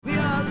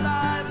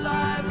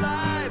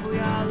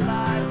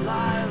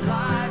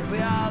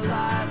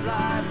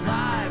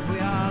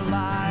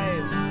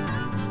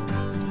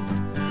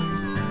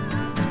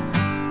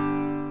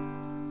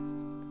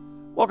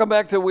Welcome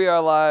back to We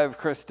Are Live.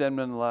 Chris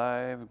Denman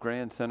live,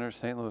 Grand Center,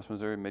 St. Louis,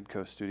 Missouri,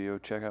 Midcoast Studio.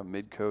 Check out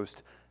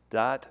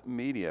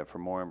midcoast.media for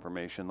more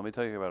information. Let me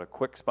tell you about a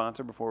quick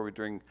sponsor before we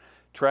bring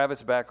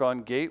Travis back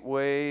on.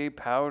 Gateway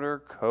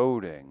Powder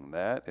Coating.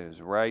 That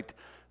is right.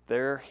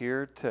 They're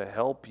here to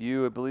help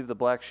you. I believe the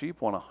Black Sheep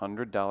won a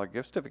 $100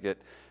 gift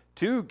certificate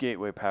to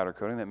Gateway Powder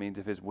Coating. That means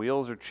if his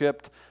wheels are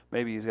chipped,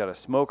 maybe he's got a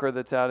smoker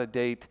that's out of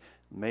date,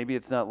 maybe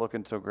it's not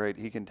looking so great,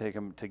 he can take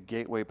them to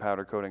Gateway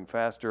Powder Coating.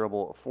 Fast,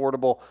 durable,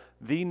 affordable.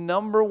 The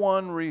number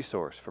one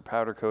resource for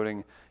powder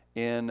coating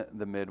in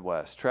the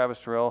Midwest. Travis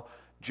Terrell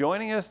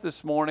joining us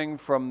this morning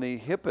from the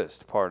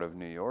hippest part of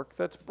New York.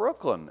 That's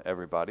Brooklyn,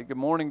 everybody. Good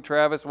morning,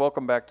 Travis.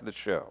 Welcome back to the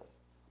show.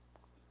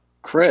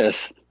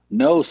 Chris,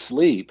 no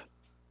sleep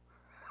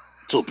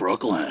till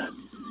Brooklyn.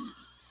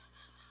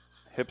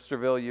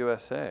 Hipsterville,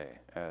 USA,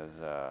 as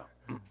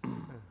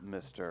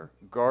Mr.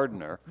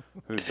 Gardner,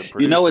 who's the producer.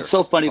 You know, it's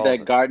so funny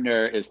that it.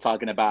 Gardner is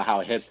talking about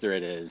how hipster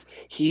it is.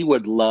 He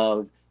would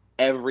love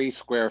every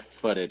square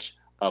footage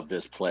of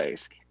this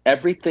place.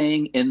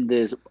 Everything in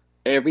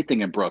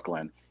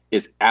Brooklyn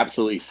is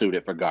absolutely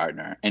suited for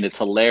Gardner. And it's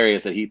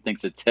hilarious that he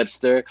thinks it's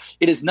hipster.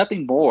 It is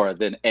nothing more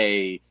than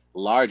a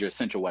larger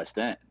Central West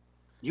End.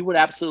 You would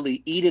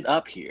absolutely eat it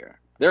up here.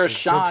 There are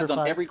Sean's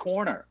on every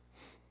corner.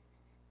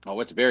 Oh,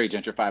 it's very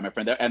gentrified, my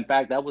friend. In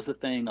fact, that was the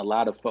thing a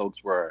lot of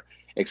folks were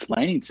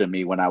explaining to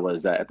me when I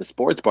was at the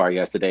sports bar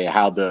yesterday,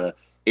 how the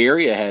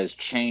area has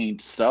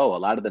changed. So a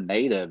lot of the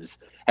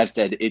natives have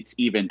said it's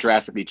even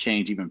drastically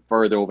changed even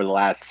further over the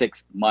last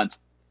 6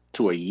 months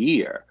to a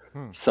year.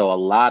 So a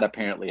lot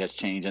apparently has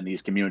changed in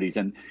these communities.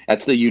 And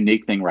that's the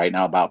unique thing right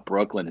now about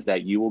Brooklyn, is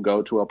that you will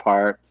go to a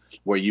part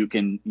where you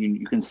can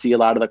see a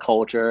lot of the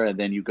culture, and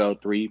then you go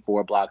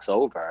 3-4 blocks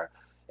over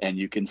and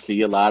you can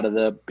see a lot of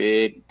the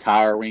big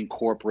towering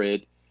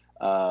corporate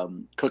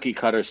cookie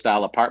cutter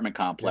style apartment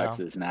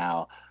complexes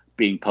now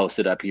being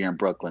posted up here in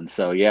Brooklyn.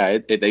 So yeah,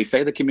 they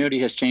say the community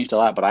has changed a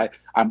lot, but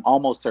I'm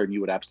almost certain you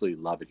would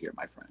absolutely love it here,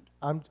 my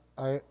friend.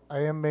 I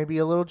am maybe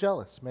a little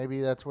jealous. Maybe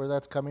that's where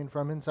that's coming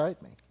from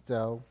inside me.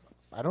 So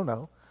I don't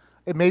know.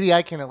 Maybe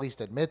I can at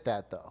least admit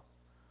that though,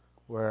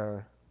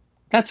 where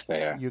that's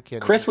fair.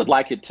 Chris would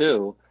like it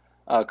too.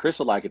 Chris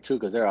would like it too,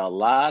 because there are a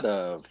lot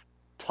of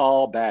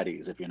tall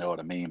baddies, if you know what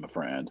I mean, my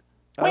friend.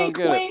 Wink,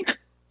 wink.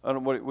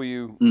 What do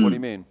you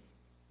mean?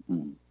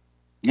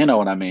 You know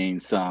what I mean.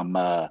 Some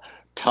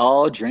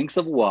tall drinks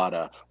of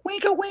water.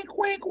 Wink, a wink,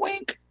 wink,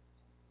 wink.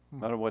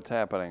 I don't know what's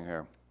happening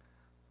here.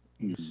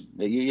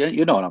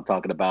 You know what I'm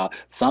talking about.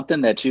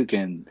 Something that you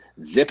can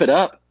zip it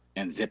up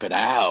and zip it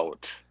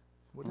out.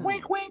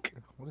 Wink, wink.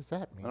 What does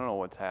that mean? I don't know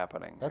what's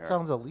happening. That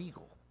sounds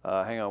illegal.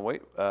 Hang on,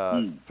 wait.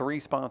 3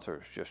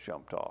 sponsors just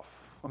jumped off.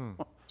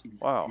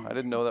 Wow, I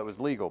didn't know that was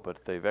legal,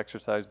 but they've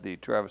exercised the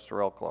Travis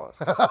Terrell clause.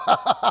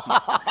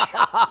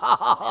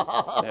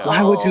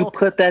 Why would you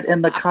put that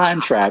in the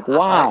contract?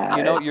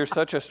 Why? You're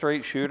such a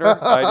straight shooter.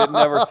 I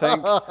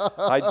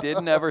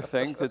did never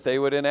think that they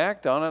would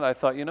enact on it. I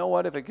thought, you know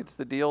what, if it gets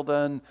the deal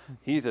done,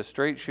 he's a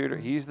straight shooter.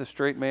 He's the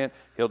straight man.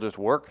 He'll just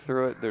work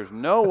through it. There's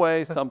no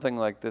way something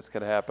like this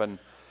could happen.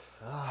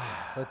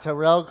 The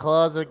Terrell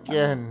clause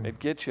again. It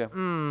gets you.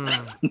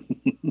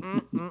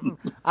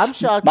 I'm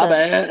shocked. My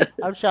bad.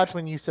 I'm shocked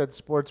when you said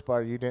sports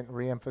bar, you didn't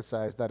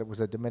reemphasize that it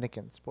was a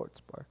Dominican sports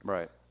bar.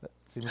 Right. That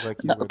seems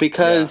like you would.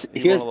 Because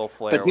here's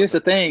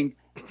the thing.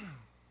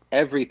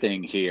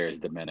 Everything here is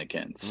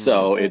Dominican.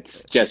 So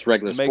it's just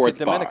regular sports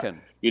bar.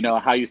 You know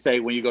how you say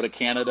when you go to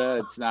Canada,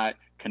 it's not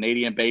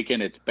Canadian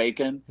bacon, it's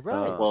bacon?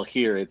 Right. Well,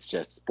 here it's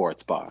just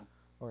sports bar.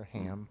 Or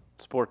ham.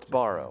 Sports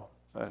baro,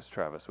 as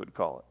Travis would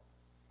call it.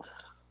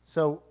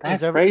 So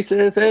that's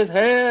racist as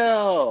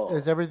hell.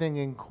 Is everything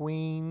in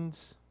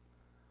Queens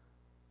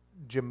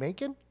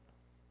Jamaican?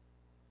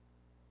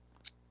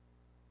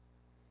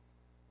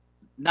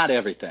 Not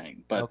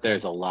everything, but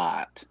there's a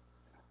lot.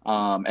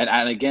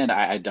 And again,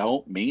 I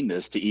don't mean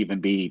this to even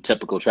be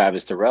typical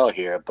Travis Terrell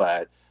here,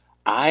 but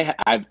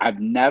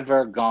I've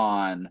never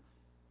gone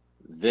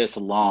this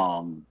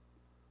long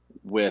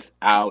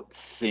without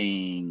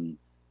seeing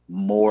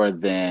more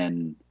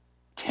than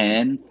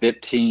 10,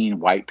 15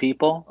 white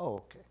people. Oh,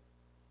 okay.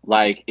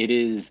 Like, it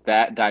is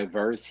that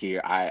diverse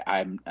here.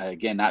 I'm,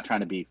 again, not trying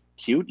to be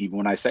cute, even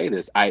when I say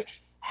this. I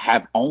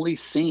have only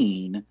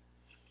seen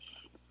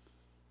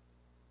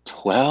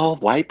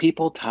 12 white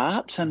people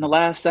tops in the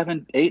last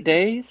 7-8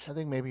 days. I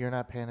think maybe you're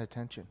not paying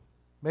attention.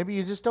 Maybe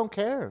you just don't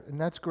care, and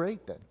that's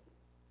great then.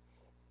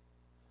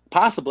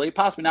 Possibly.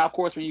 Now, of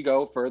course, when you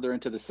go further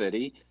into the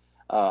city,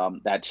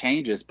 that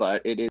changes,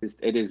 but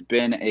it has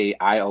been a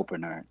eye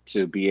opener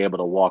to be able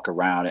to walk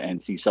around and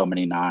see so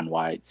many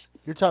non-whites.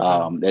 You're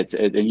talking.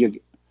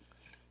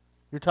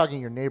 You're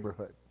talking your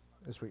neighborhood,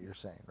 is what you're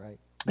saying, right?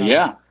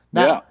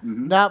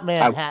 Not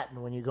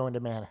Manhattan when you go into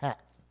Manhattan.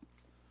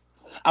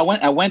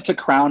 I went to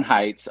Crown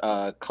Heights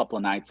a couple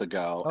of nights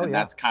ago,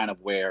 that's kind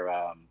of where,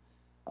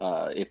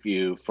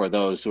 for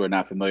those who are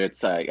not familiar,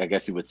 it's I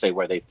guess you would say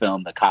where they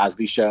filmed the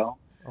Cosby Show.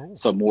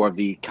 So more of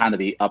the kind of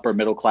the upper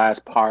middle class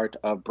part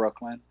of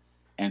Brooklyn.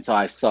 and so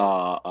I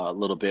saw a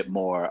little bit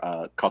more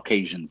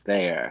Caucasians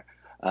there.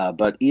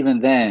 But even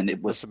then,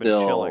 it was Must have been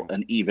still chilling.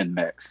 an even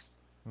mix.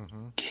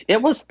 Mm-hmm.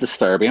 It was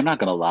disturbing. I'm not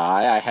going to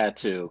lie. I had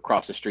to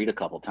cross the street a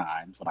couple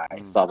times when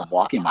I saw them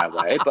walking my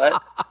way.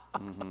 But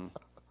Mm-hmm.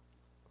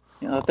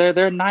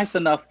 they're nice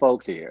enough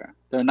folks here.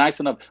 They're nice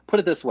enough. Put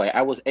it this way: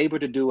 I was able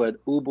to do an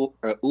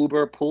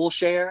Uber pool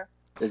share.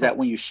 Is that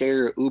when you share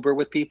your Uber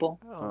with people?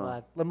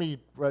 Let me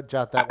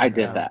jot that one I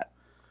did down. that.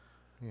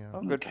 Yeah.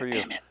 Oh, good for you.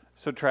 Damn it.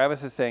 So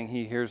Travis is saying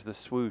he hears the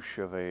swoosh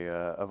of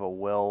a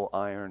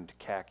well-ironed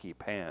khaki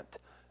pant,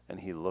 and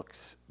he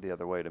looks the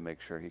other way to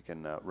make sure he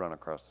can run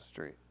across the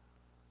street.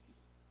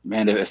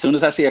 Man, as soon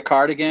as I see a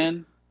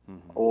cardigan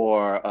Mm-hmm.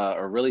 or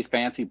a really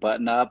fancy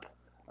button up,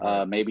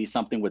 maybe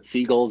something with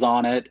seagulls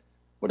on it,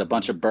 with a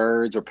bunch of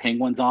birds or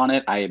penguins on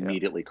it, I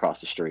immediately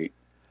cross the street.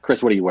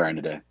 Chris, what are you wearing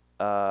today?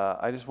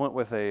 I just went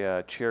with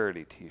a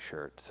charity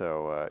T-shirt,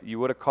 so you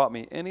would have caught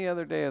me any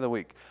other day of the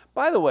week.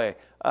 By the way,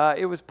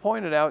 it was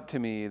pointed out to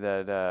me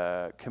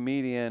that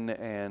comedian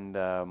and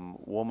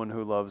woman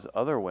who loves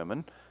other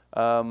women,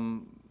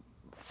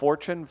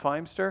 Fortune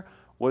Feimster,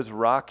 was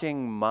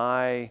rocking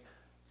my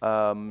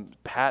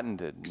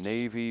patented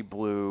navy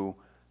blue,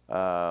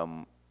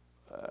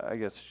 I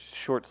guess,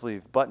 short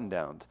sleeve button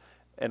downs,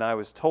 and I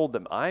was told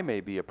that I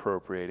may be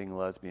appropriating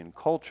lesbian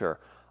culture.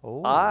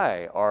 Oh.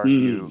 I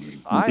argue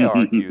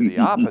the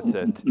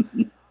opposite.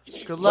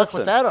 Good luck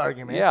with Listen, that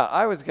argument. Yeah,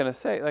 I was gonna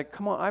say, like,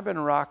 come on, I've been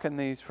rocking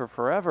these for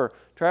forever.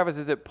 Travis,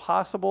 is it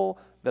possible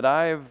that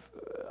I've,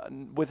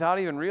 without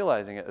even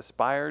realizing it,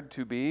 aspired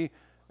to be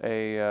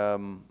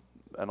an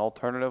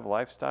alternative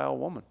lifestyle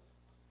woman?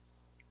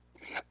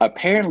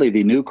 Apparently,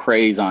 the new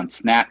craze on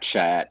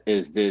Snapchat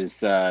is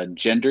this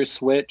gender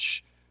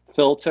switch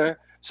filter.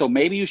 So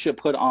maybe you should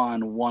put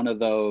on one of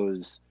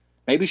those.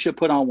 Maybe you should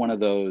put on one of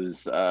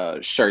those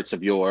shirts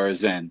of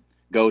yours and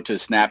go to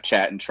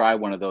Snapchat and try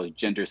one of those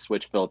gender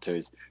switch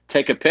filters.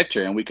 Take a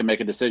picture, and we can make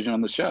a decision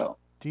on the show.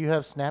 Do you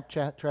have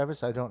Snapchat,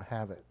 Travis? I don't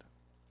have it.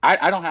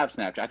 I don't have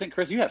Snapchat. I think,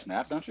 Chris, you have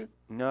Snap, don't you?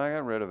 No, I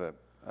got rid of it.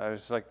 I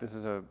was like, this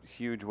is a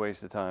huge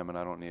waste of time, and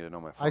I don't need it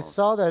on my phone. I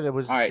saw that it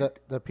was All right.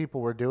 the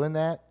people were doing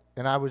that,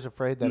 and I was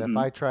afraid that if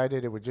I tried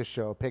it, it would just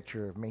show a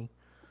picture of me,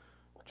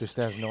 just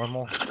as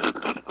normal.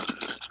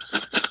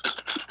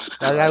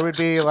 Like I would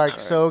be like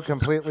so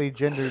completely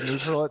gender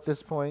neutral at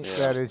this point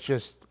that it's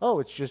just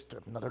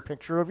another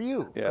picture of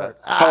you. Yeah. But,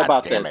 How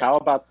about damn this? it. How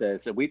about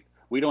this?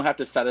 We don't have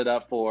to set it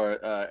up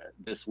for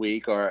this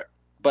week,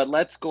 but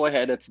let's go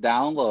ahead. Let's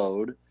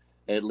download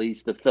at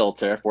least the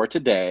filter for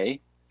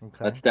today.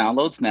 Okay. Let's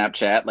download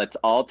Snapchat. Let's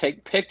all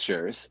take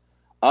pictures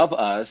of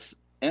us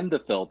in the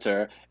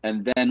filter,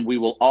 and then we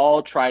will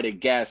all try to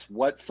guess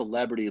what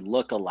celebrity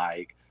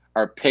lookalike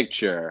or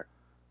picture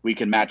we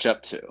can match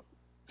up to.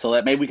 So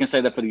that maybe we can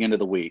say that for the end of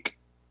the week.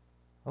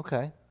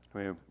 Okay. I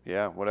mean,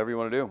 yeah, whatever you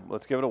want to do.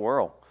 Let's give it a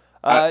whirl.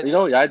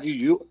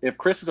 If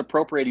Chris is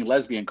appropriating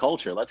lesbian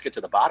culture, let's get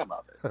to the bottom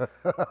of it.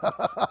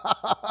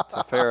 It's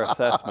a fair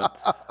assessment.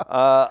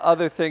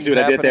 Other things. See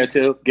what I did there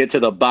too? Get to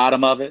the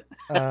bottom of it.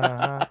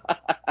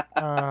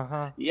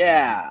 Uh-huh.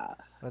 Yeah.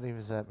 What even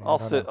does that mean?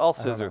 I'll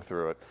scissor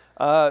through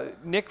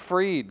it. Nick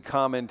Freed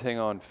commenting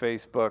on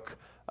Facebook.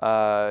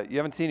 You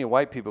haven't seen any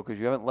white people because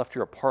you haven't left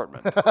your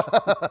apartment.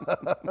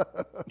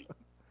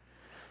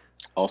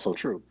 Also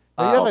true.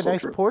 Well, you have a Also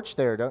nice true. porch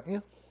there, don't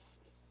you?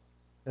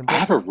 I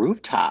have a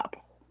rooftop.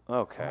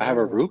 Okay. I have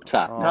a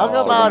rooftop. Talk now,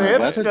 about when the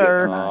weather gets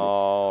hipster. nice,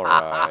 All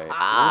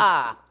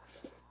right.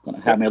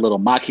 gonna have me a little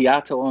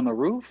macchiato on the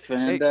roof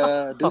and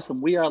Hey. do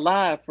some We Are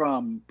Live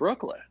from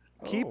Brooklyn.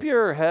 Keep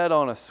your head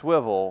on a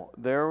swivel.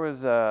 There was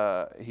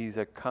he's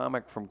a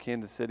comic from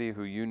Kansas City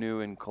who you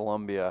knew in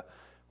Columbia.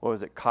 What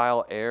was it,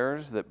 Kyle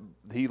Ayers, that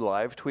he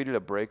live tweeted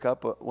a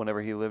breakup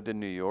whenever he lived in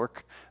New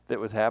York that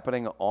was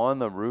happening on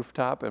the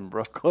rooftop in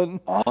Brooklyn.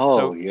 Oh,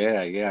 So-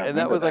 yeah. And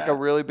that was like a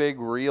really big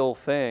real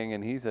thing,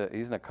 and he's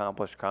an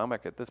accomplished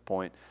comic at this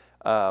point.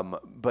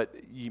 But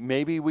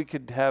maybe we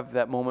could have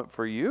that moment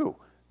for you.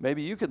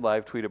 Maybe you could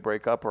live tweet a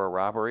breakup or a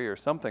robbery or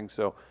something.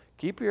 So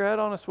keep your head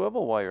on a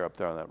swivel while you're up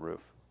there on that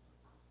roof.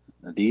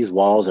 These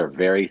walls are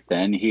very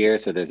thin here,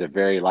 so there's a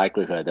very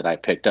likelihood that I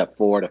picked up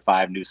 4 to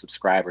 5 new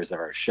subscribers of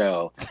our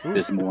show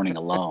this morning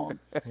alone.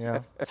 Yeah.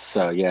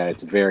 So yeah,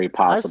 it's very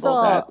possible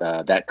saw-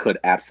 that that could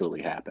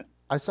absolutely happen.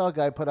 I saw a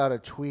guy put out a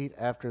tweet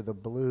after the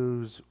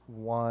Blues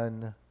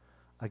won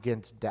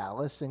against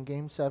Dallas in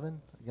Game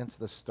 7 against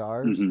the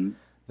Stars Mhm.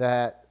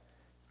 that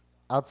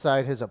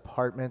outside his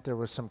apartment there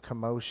was some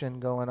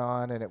commotion going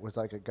on, and it was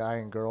like a guy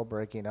and girl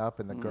breaking up,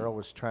 and the girl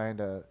was trying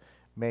to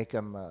make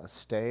him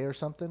stay or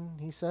something,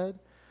 he said.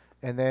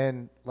 And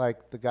then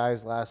like the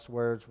guy's last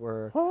words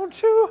were,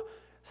 Won't you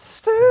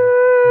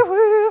stay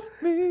with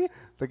me?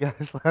 the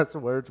guy's last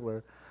words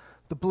were,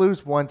 "The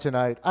Blues won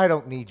tonight. I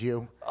don't need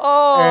you."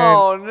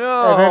 Oh, and,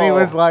 no. And then he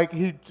was like,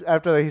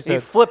 after that he He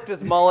said, flipped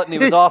his mullet and he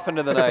was off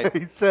into the night.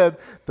 He said,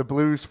 "The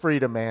Blues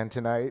freed a man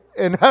tonight."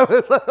 And I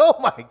was like, oh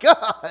my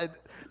God.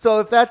 So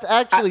if that's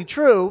actually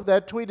true,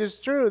 that tweet is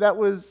true, that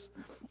was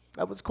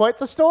That was quite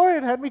the story.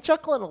 It had me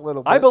chuckling a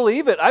little bit. I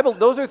believe it.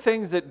 Those are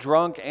things that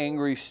drunk,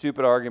 angry,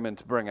 stupid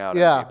arguments bring out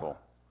in people.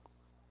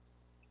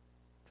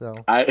 So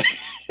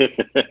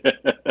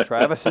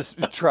Travis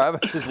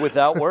is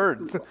without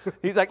words.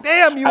 He's like,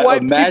 damn, you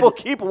white people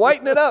keep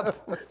whiting it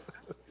up.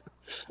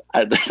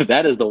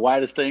 That is the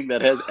whitest thing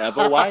that has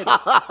ever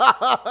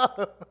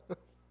whited.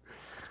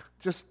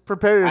 Just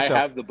prepare yourself. I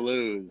have the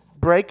blues.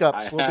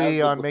 Breakups will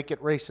be on Make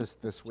It Racist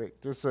this week,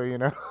 just so you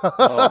know.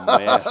 Oh,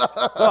 man.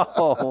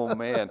 Oh,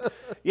 man.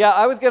 Yeah,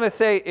 I was going to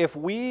say, if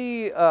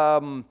we,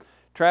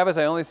 Travis,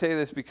 I only say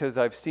this because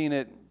I've seen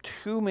it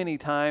too many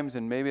times,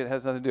 and maybe it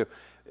has nothing to do.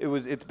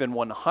 It's been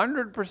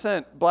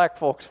 100% black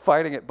folks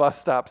fighting at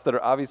bus stops that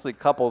are obviously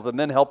couples and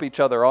then help each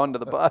other onto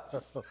the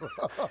bus.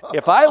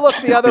 If I look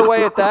the other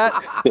way at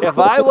that, you have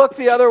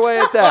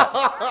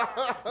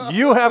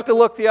to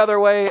look the other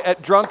way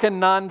at drunken,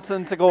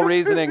 nonsensical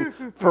reasoning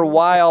for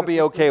why I'll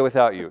be okay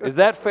without you. Is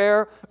that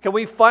fair? Can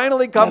we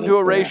finally come to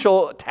a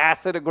racial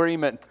tacit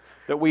agreement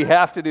that we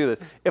have to do this?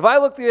 If I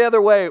look the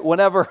other way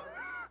whenever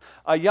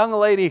a young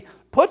lady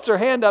puts her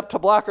hand up to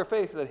block her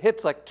face that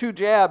hits like 2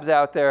 jabs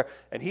out there,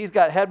 and he's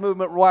got head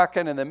movement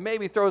working, and then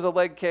maybe throws a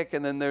leg kick,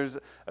 and then there's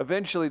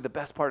eventually the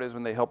best part is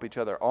when they help each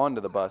other onto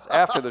the bus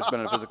after there's been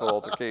a physical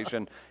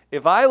altercation.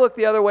 If I look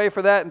the other way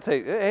for that and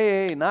say,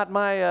 hey, not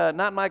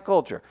my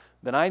culture,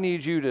 then I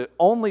need you to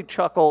only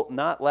chuckle,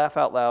 not laugh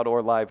out loud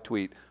or live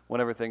tweet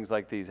whenever things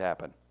like these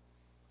happen.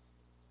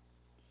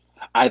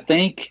 I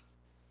think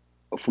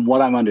from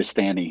what I'm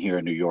understanding here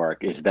in New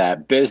York is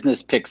that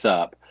business picks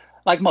up,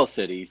 like most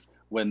cities,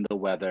 when the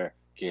weather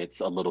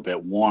gets a little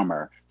bit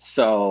warmer.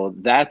 So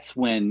that's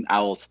when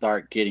I will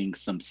start getting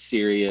some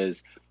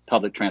serious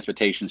public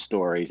transportation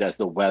stories as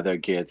the weather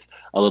gets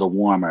a little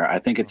warmer. I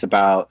think it's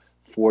about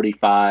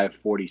 45,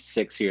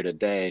 46 here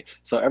today.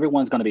 So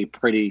everyone's going to be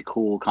pretty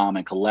cool, calm,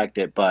 and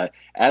collected. But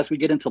as we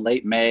get into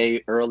late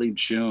May, early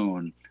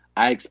June,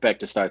 I expect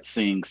to start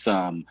seeing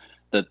some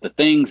the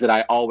things that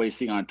I always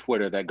see on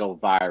Twitter that go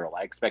viral.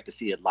 I expect to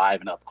see it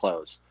live and up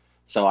close.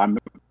 So I'm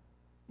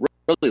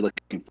really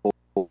looking forward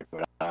to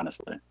it,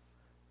 honestly.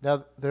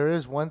 Now, there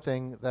is one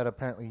thing that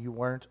apparently you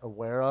weren't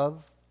aware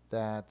of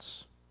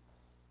that's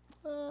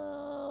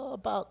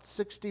about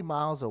 60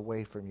 miles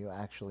away from you,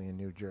 actually, in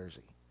New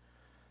Jersey.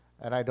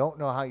 And I don't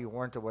know how you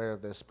weren't aware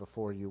of this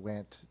before you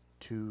went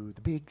to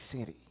the big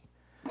city.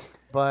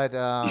 But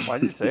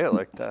why'd you say it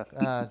like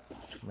that?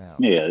 No.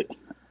 Yeah.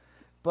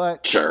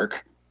 But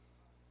jerk.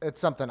 It's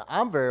something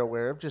I'm very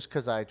aware of just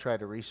because I try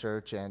to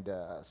research and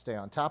stay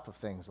on top of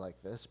things like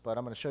this. But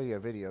I'm going to show you a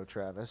video,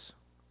 Travis,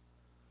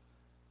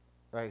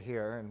 right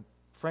here in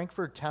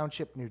Frankfort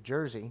Township, New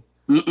Jersey.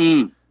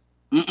 2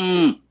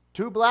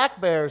 black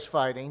bears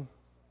fighting.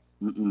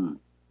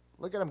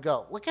 Look at them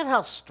go. Look at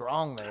how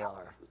strong they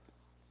are.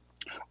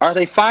 Are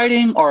they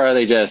fighting or are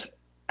they just,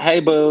 hey,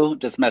 boo,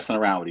 just messing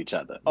around with each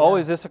other? Oh,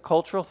 is this a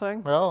cultural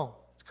thing? No,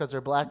 it's because they're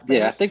black bears.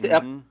 Yeah, I think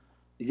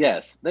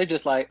yes, they're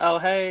just like, oh,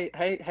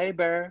 hey,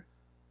 bear.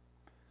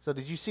 So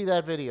did you see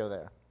that video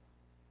there?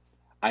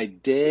 I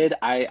did.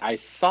 I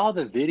saw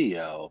the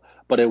video,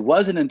 but it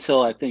wasn't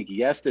until I think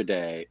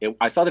yesterday.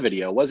 I saw the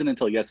video. It wasn't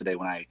until yesterday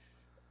when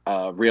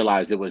I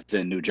realized it was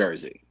in New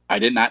Jersey. I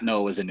did not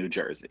know it was in New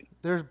Jersey.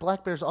 There's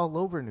black bears all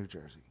over New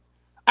Jersey.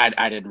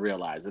 I didn't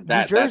realize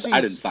that. I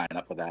didn't sign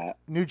up for that.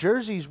 New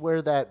Jersey's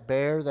where that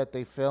bear that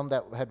they filmed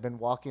that had been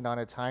walking on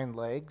its hind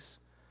legs,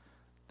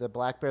 the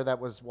black bear that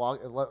was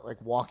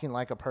walking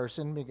like a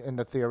person, and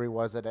the theory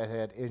was that it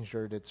had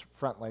injured its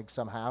front leg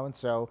somehow, and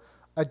so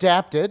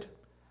adapted,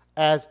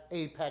 as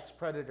apex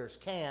predators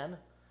can,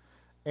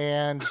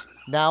 and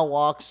now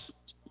walks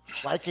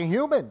like a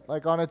human,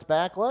 like on its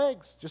back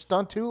legs, just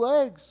on 2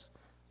 legs.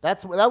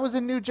 That was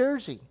in New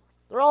Jersey.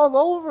 They're all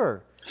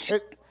over.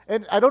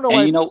 And I don't know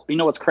why. You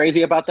know what's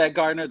crazy about that,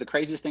 Gardner? The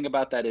craziest thing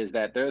about that is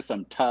that there's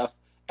some tough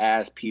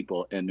ass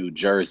people in New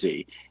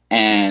Jersey,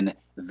 and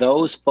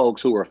those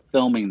folks who were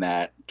filming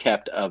that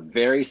kept a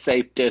very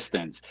safe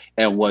distance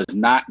and was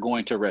not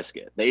going to risk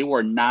it. They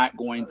were not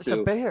going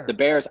to. The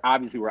bears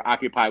obviously were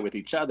occupied with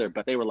each other,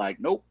 but they were like,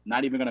 nope,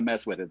 not even going to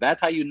mess with it.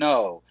 That's how you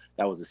know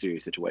that was a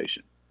serious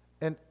situation.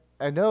 And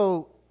I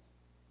know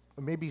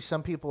maybe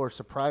some people are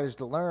surprised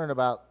to learn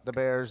about the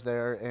bears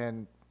there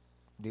in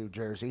New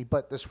Jersey,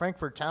 but this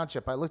Frankfort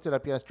Township, I looked it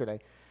up yesterday.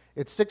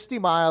 It's 60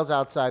 miles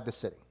outside the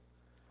city.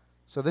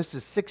 So this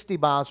is 60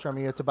 miles from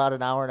you. It's about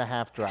an hour and a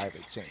half drive,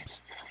 it seems.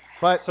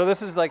 But so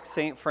this is like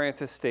St.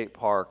 Francis State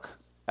Park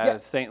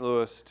as St.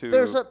 Louis to.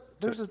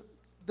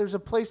 There's a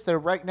place there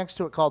right next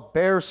to it called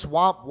Bear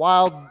Swamp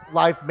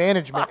Wildlife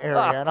Management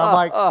Area, and I'm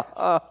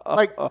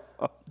like,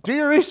 do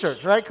your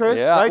research, right, Chris?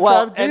 Yeah. Right,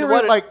 well,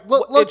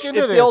 look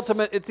into this.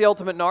 It's the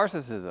ultimate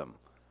narcissism.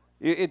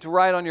 It's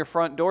right on your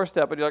front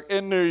doorstep, and you're like,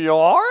 in New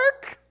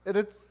York? And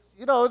it's,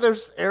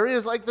 there's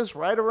areas like this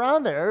right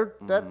around there.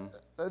 And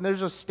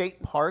there's a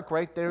state park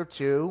right there,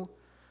 too.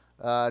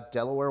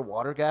 Delaware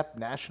Water Gap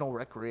National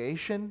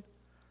Recreation.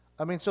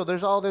 I mean, so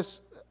there's all this.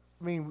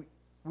 I mean,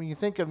 when you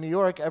think of New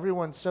York,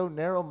 everyone's so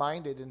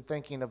narrow-minded in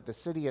thinking of the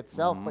city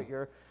itself, but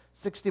you're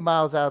 60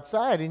 miles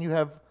outside, and you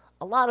have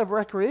a lot of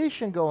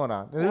recreation going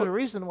on. There's a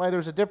reason why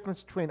there's a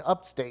difference between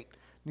upstate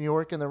New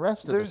York and the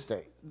rest of the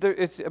state.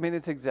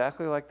 It's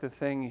exactly like the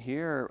thing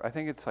here. I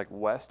think it's like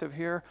west of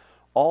here.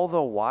 All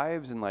the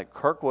wives in like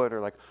Kirkwood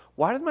are like,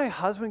 why does my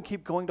husband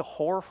keep going to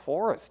Whore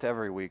Forest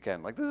every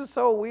weekend? Like, this is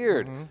so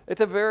weird. Mm-hmm. It's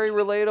a very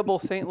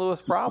relatable St.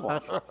 Louis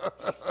problem.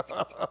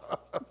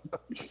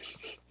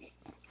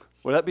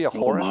 Would that be a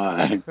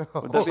Horist?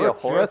 Would that be a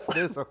Horist? Yes,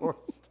 it is a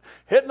Horist.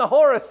 Hitting the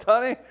Horist,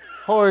 honey.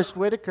 Horace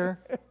Whitaker.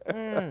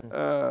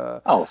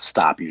 Oh,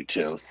 stop you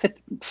two.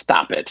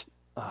 Stop it.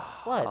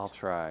 What? I'll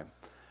try.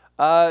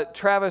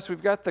 Travis,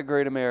 we've got the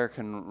Great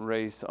American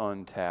Race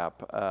on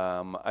tap.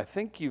 I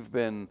think you've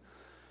been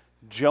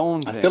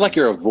jonesing. I feel like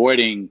you're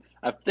avoiding.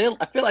 I feel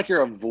like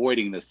you're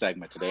avoiding this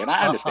segment today, and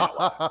I understand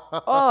why.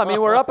 Oh, I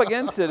mean, we're up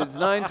against it. It's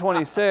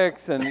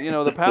 9:26, and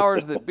the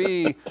powers that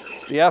be,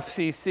 the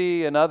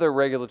FCC and other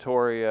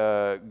regulatory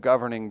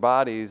governing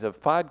bodies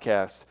of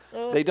podcasts,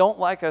 they don't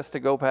like us to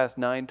go past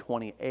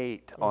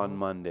 9:28 on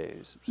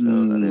Mondays. So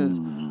that is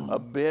a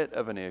bit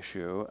of an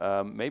issue.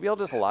 Maybe I'll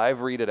just live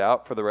read it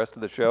out for the rest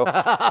of the show.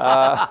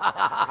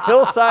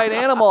 Hillside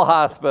Animal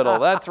Hospital.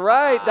 That's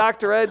right.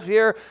 Dr. Ed's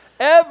here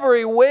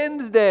every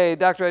Wednesday.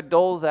 Dr. Ed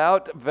doles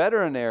out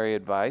veterinary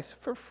advice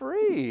for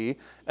free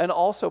and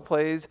also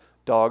plays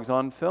Dogs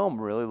on Film.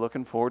 Really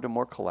looking forward to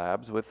more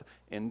collabs with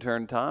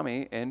intern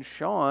Tommy and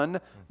Sean,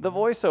 the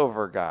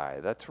voiceover guy.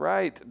 That's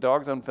right.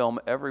 Dogs on Film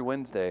every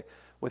Wednesday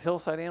with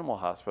Hillside Animal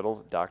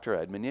Hospital's Dr.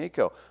 Ed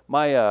Manieko.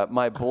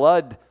 My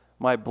blood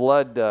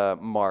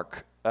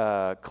mark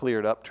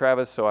cleared up,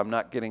 Travis, so I'm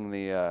not getting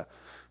the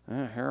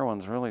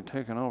heroin's really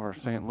taking over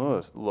St.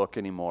 Louis look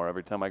anymore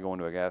every time I go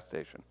into a gas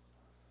station.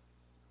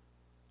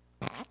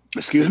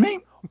 Excuse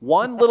me?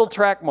 One little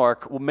track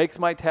mark makes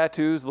my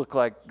tattoos look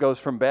like goes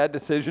from bad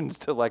decisions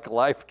to like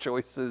life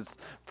choices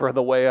for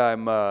the way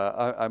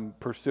I'm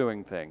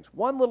pursuing things.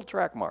 One little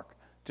track mark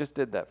just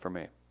did that for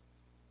me.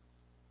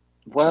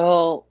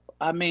 Well,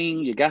 I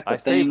mean, you got the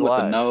thing with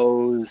the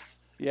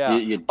nose. Yeah.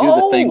 You do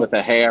the thing with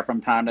the hair from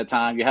time to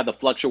time. You have the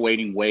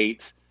fluctuating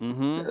weight.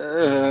 Mm-hmm.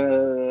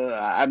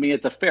 I mean,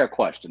 it's a fair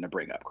question to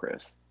bring up,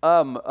 Chris.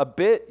 A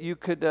bit you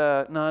could,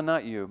 no,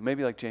 not you,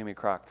 maybe like Jamie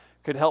Crock,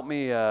 could help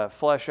me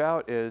flesh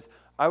out is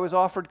I was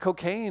offered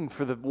cocaine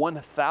for the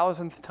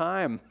 1,000th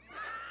time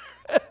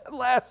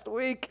last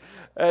week.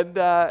 And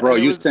bro,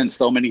 you send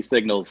so many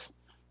signals.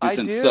 You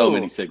send so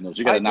many signals.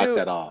 You got to knock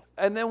that off.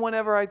 And then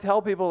whenever I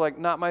tell people, like,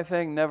 not my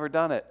thing, never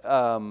done it,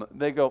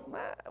 they go,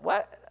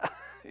 what?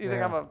 You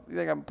think I'm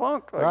a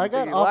punk? Like, well, I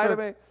got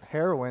offered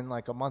heroin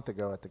like a month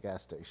ago at the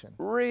gas station.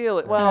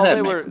 Really? Well,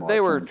 they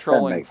were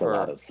trolling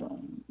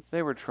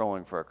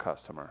for a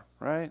customer,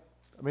 right?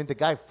 I mean, the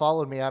guy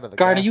followed me out of the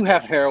Gardner, gas you station.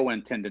 have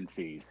heroin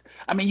tendencies.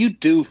 I mean, you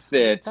do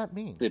fit what does that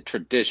mean? The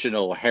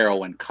traditional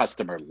heroin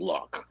customer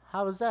look.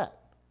 How is that?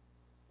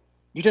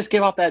 You just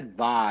give off that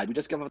vibe. You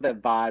just give off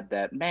that vibe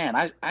that, man,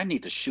 I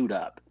need to shoot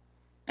up.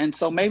 And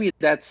so maybe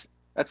that's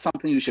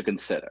something you should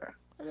consider.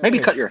 Maybe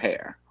cut your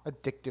hair.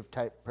 Addictive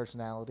type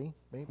personality,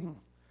 maybe.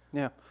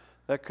 Yeah,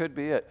 that could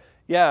be it.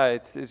 Yeah,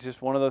 it's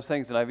just one of those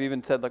things. And I've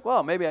even said, like,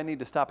 well, maybe I need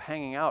to stop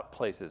hanging out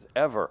places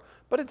ever.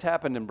 But it's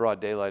happened in broad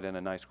daylight in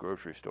a nice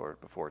grocery store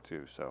before,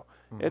 too. So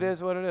it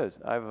is what it is.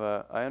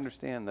 I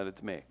understand that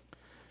it's me.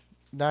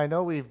 Now, I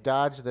know we've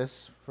dodged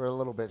this for a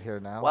little bit here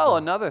now. Well,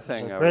 another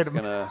thing I was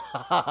going to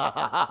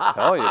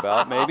tell you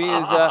about maybe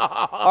is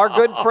our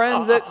good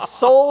friends at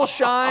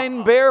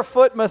Soulshine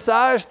Barefoot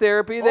Massage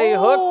Therapy. They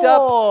hooked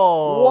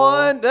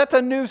up that's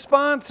a new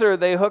sponsor.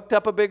 They hooked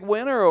up a big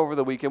winner over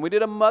the weekend. We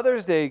did a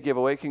Mother's Day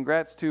giveaway.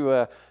 Congrats to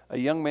a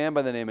young man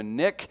by the name of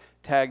Nick.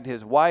 Tagged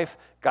his wife,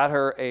 got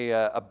her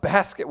a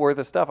basket worth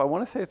of stuff. I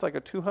want to say it's like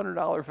a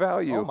 $200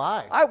 value. Oh,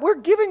 my.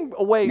 We're giving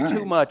away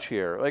too much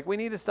here. Like, we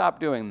need to stop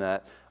doing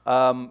that.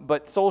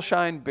 But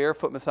Soulshine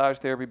Barefoot Massage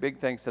Therapy, big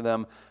thanks to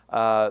them.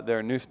 They're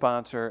a new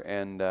sponsor,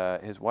 and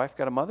his wife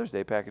got a Mother's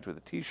Day package with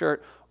a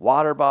T-shirt,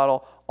 water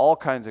bottle, all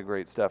kinds of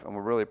great stuff, and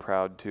we're really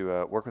proud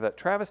to work with that.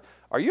 Travis,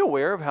 are you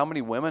aware of how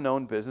many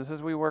women-owned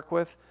businesses we work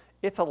with?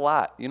 It's a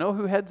lot. You know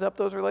who heads up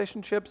those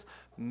relationships?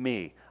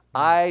 Me.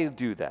 I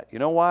do that. You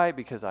know why?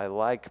 Because I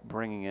like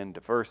bringing in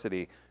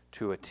diversity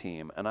to a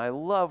team, and I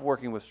love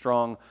working with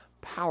strong,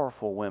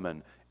 powerful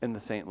women in the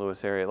St.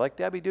 Louis area, like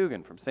Debbie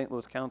Dugan from St.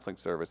 Louis Counseling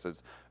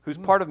Services, who's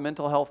part of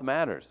Mental Health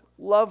Matters.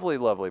 Lovely,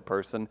 lovely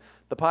person.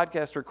 The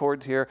podcast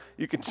records here.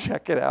 You can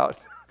check it out.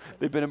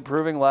 They've been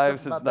improving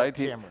lives since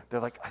 19... They're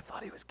like, I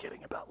thought he was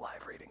kidding about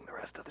live reading the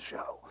rest of the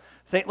show.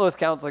 St. Louis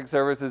Counseling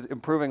Services,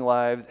 improving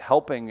lives,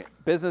 helping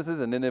businesses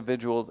and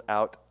individuals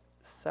out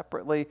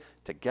separately,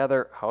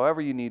 together,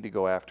 however you need to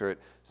go after it.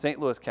 St.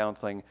 Louis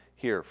Counseling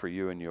here for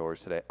you and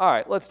yours today. All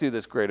right, let's do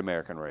this Great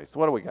American Race.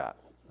 What do we got?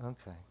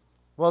 Okay.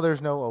 Well,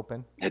 there's no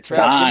open. It's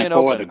time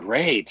for the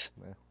Great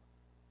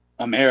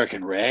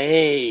American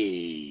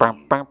Race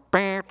from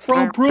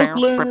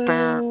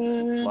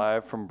Brooklyn.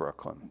 Live from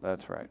Brooklyn.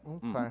 That's right.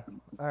 Okay.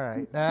 All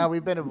right. Now,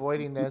 we've been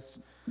avoiding this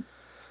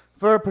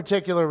for a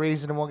particular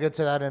reason, and we'll get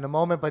to that in a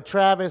moment. But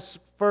Travis,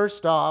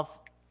 first off,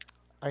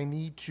 I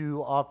need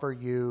to offer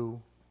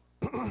you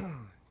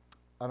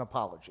an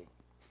apology.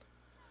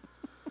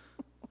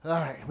 All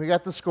right, we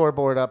got the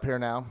scoreboard up here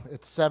now.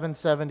 It's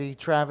 770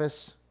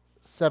 Travis,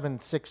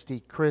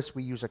 760 Chris.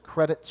 We use a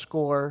credit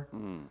score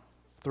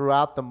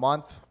throughout the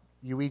month.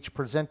 You each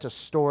present a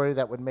story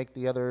that would make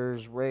the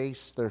other's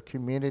race, their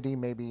community,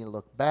 maybe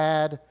look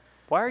bad.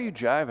 Why are you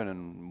jiving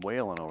and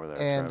wailing over there,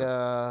 And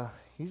Travis?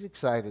 he's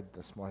excited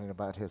this morning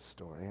about his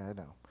story, I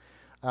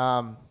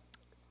know.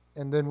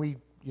 And then we,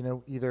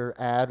 either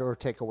add or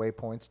take away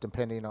points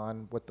depending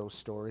on what those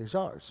stories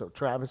are. So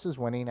Travis is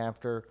winning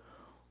after,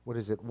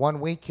 1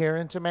 week here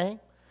into May.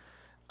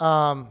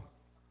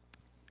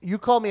 You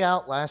called me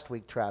out last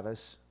week,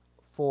 Travis,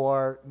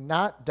 for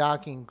not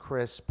docking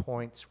Chris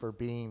points for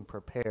being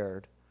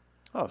prepared.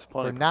 Oh, it's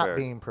plenty for prepared. not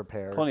being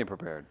prepared. Plenty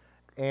prepared.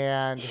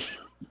 And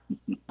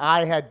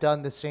I had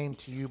done the same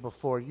to you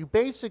before. You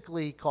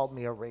basically called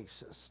me a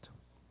racist.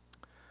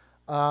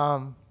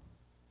 That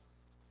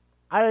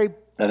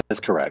is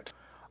correct.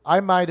 I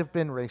might have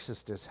been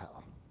racist as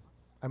hell.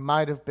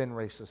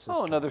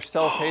 Oh, another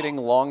self-hating,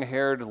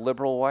 long-haired,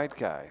 liberal white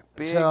guy.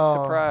 Big So-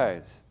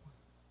 surprise.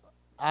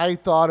 I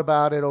thought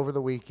about it over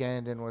the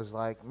weekend and was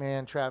like,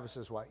 man, Travis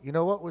is white. You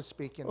know what was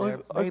speaking there?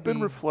 I've been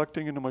Maybe-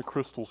 reflecting into my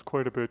crystals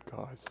quite a bit,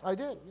 guys. I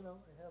did.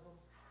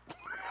 I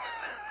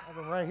have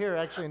them right here,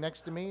 actually,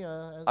 next to me.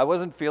 I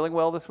wasn't feeling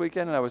well this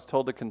weekend, and I was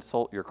told to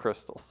consult your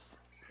crystals.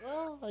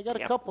 Well, I got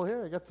Damn a couple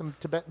here. I got some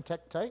Tibetan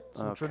Tektite,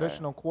 some Okay.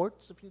 traditional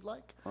quartz, if you'd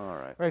like. All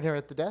right. Right here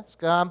at the desk.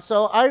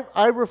 So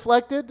I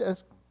reflected,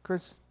 as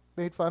Chris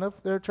made fun of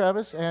there,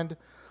 Travis, and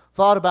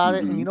thought about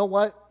it. And you know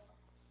what?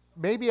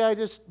 Maybe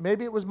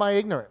it was my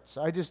ignorance.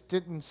 I just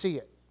didn't see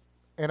it.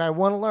 And I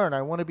want to learn.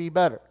 I want to be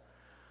better.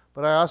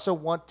 But I also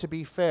want to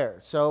be fair.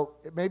 So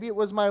maybe it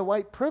was my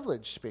white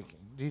privilege speaking.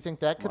 Do you think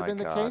that could have been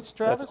the case,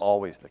 Travis? That's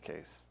always the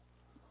case.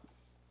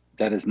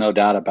 That is no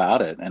doubt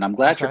about it. And I'm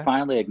glad you're Okay.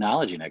 finally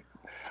acknowledging it.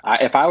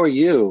 If I were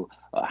you,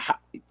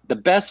 the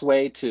best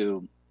way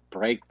to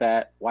break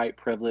that white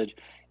privilege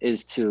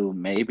is to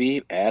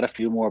maybe add a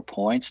few more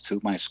points to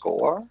my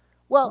score.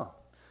 Well,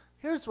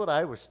 here's what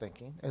I was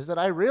thinking, is that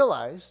I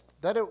realized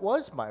that it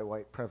was my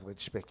white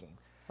privilege speaking.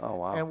 Oh,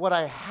 wow. And what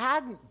I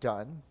hadn't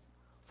done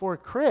for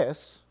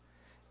Chris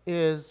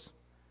is,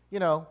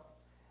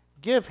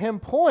 give him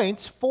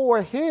points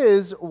for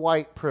his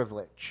white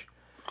privilege.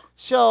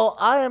 So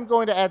I am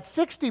going to add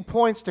 60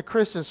 points to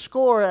Chris's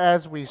score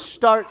as we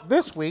start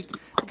this week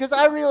because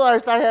I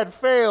realized I had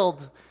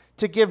failed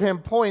to give him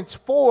points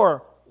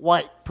for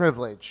white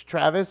privilege,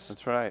 Travis.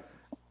 That's right.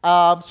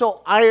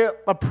 So I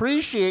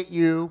appreciate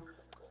you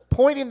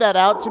pointing that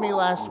out to me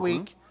last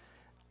week,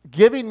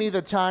 giving me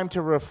the time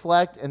to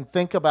reflect and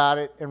think about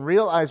it and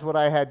realize what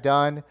I had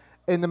done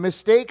and the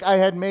mistake I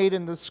had made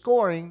in the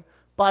scoring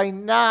by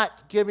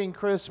not giving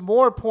Chris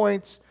more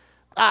points.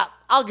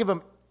 I'll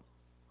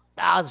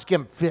just give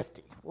him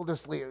 50. We'll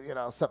just leave,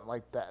 something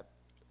like that.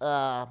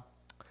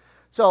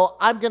 So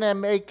I'm going to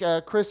make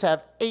Chris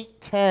have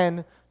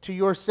 810 to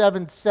your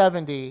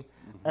 770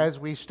 as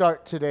we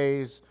start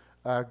today's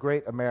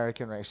Great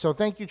American Race. So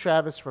thank you,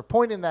 Travis, for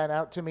pointing that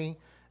out to me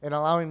and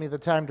allowing me the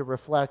time to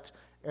reflect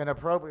and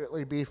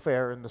appropriately be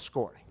fair in the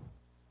scoring.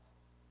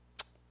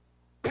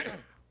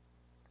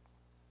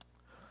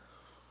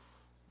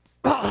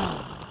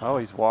 Oh,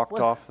 he's walked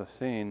What? off the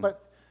scene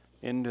But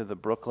into the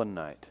Brooklyn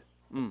night.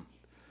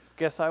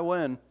 Guess I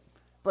win.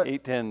 But-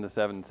 810 to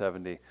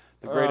 770.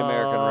 The Great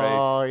American Race.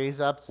 Oh, he's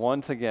up.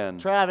 Once again,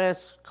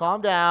 Travis,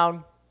 calm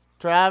down.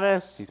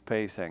 Travis, he's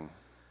pacing.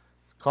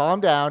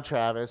 calm down,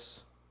 Travis.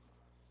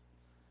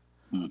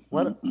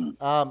 What?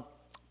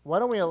 Why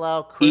don't we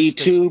allow Chris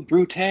to E2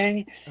 Brute?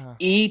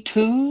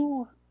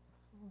 E2?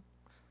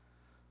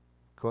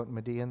 quote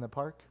Medea in the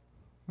park?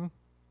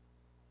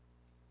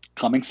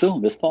 Coming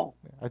soon this fall.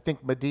 I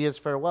think Medea's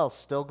farewell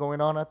still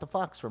going on at the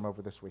Fox Room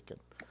over this weekend.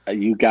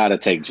 You got to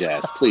take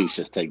Jess. Please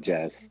just take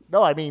Jess.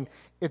 No, I mean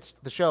it's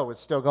the show.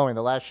 It's still going.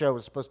 The last show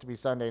was supposed to be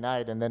Sunday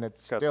night, and then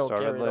it's Got still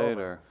started carried late,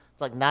 over. or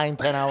It's like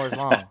 9-10 hours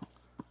long.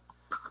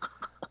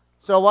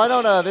 So why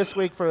don't this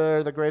week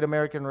for the Great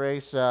American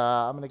Race,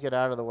 I'm going to get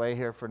out of the way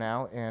here for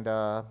now, and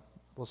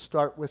we'll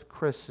start with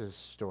Chris's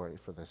story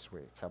for this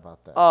week. How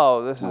about that?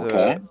 Oh,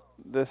 Okay.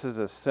 this is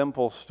a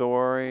simple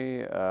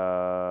story.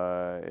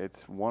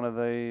 It's one of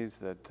these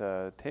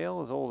that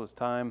tale as old as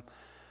time.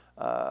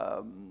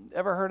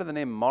 Ever heard of the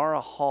name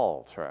Mara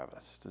Hall,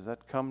 Travis? Does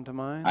that come to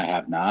mind? I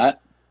have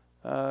not.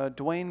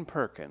 Dwayne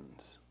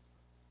Perkins.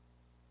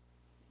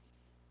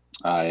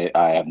 I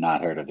have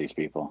not heard of these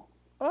people.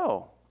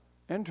 Oh,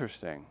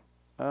 interesting.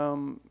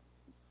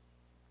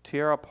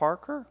 Tiara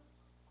Parker?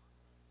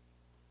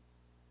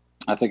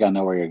 I think I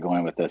know where you're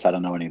going with this. I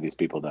don't know any of these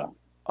people, though.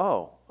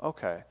 Oh,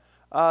 okay.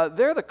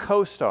 They're the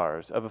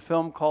co-stars of a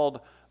film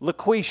called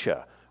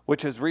LaQuisha,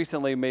 which has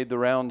recently made the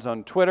rounds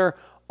on Twitter.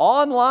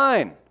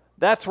 Online.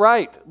 That's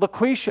right,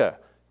 LaQuisha.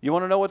 You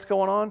want to know what's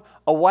going on?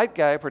 A white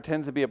guy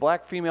pretends to be a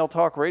black female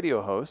talk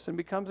radio host and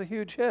becomes a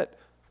huge hit.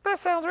 That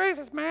sounds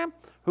racist, ma'am.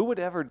 Who would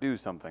ever do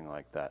something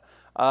like that?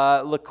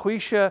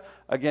 LaQuisha,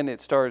 again,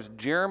 it stars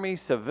Jeremy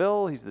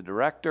Seville. He's the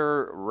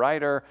director,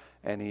 writer,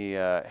 and he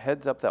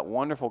heads up that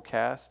wonderful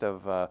cast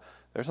of,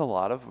 there's a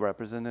lot of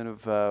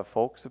representative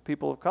folks of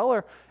people of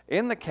color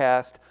in the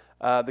cast.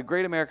 The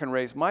Great American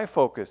Race, my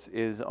focus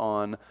is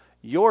on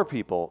your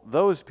people,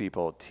 those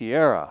people,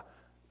 Tierra,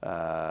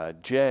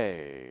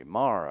 Jay,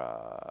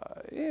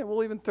 Mara. Yeah,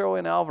 we'll even throw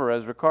in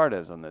Alvarez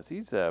Ricardez on this.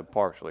 He's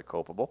partially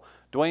culpable.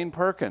 Dwayne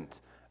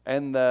Perkins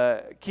and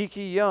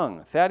Kiki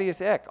Young,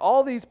 Thaddeus Eck,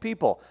 all these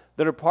people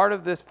that are part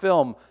of this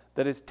film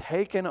that has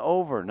taken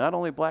over not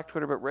only Black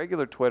Twitter but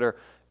regular Twitter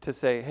to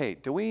say, hey,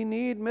 do we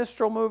need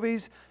Mistral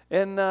movies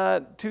in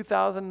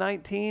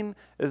 2019?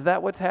 Is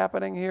that what's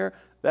happening here?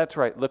 That's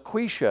right.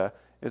 LaQuisha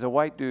is a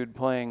white dude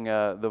playing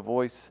the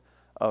voice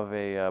of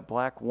a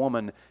black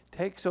woman,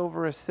 takes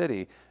over a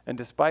city, and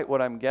despite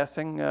what I'm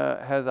guessing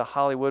has a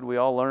Hollywood we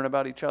all learn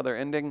about each other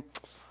ending,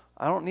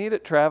 I don't need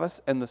it,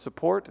 Travis. And the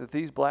support that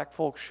these black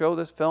folks show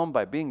this film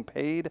by being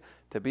paid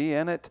to be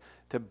in it,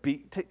 to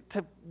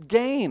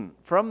gain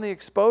from the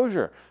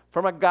exposure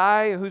from a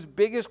guy whose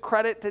biggest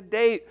credit to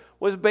date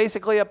was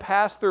basically a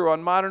pass-through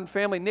on Modern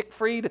Family. Nick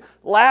Fried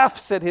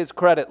laughs at his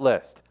credit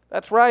list.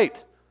 That's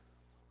right.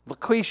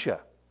 LaQuisha,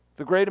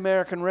 The Great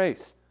American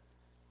Race,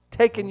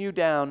 taking you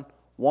down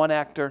one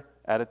actor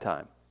at a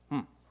time.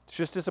 It's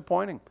just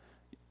disappointing.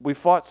 We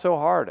fought so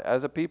hard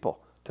as a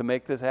people to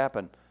make this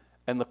happen.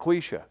 And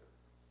LaQuisha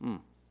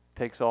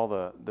takes all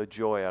the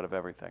joy out of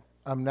everything.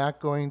 I'm not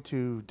going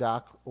to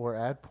dock or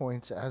add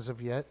points as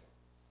of yet.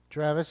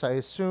 Travis, I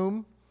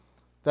assume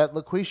that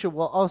LaQuisha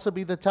will also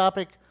be the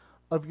topic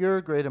of your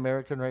Great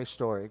American Race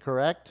story,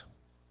 correct?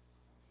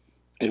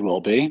 It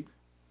will be.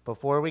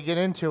 Before we get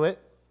into it,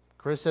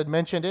 Chris had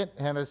mentioned it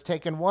and has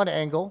taken one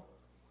angle,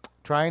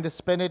 trying to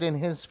spin it in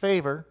his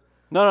favor.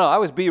 No, I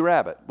was B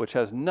Rabbit, which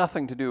has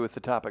nothing to do with the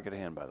topic at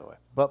hand, by the way.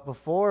 But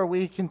before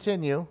we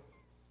continue,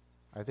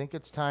 I think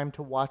it's time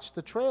to watch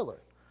the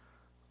trailer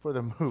for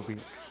the movie.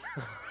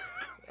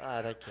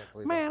 God, I can't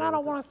believe Man, I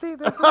don't want to see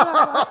this.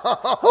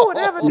 Who would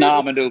ever do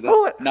Nah,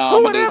 Maneuver.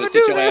 Maneuver.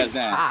 Sit your ass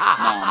down.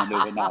 Nah,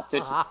 Maneuver. Nah,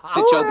 sit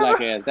your black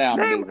ass down,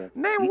 Maneuver.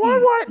 Name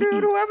one white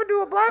dude who ever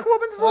do a black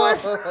woman's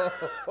voice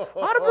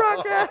on a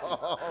broadcast.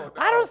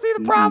 I don't see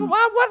the problem.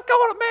 What's going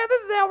on, man?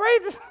 This is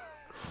outrageous.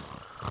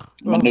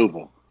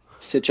 Maneuver.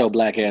 Sit your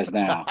black ass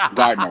down.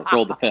 Gardner,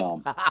 roll the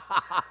film.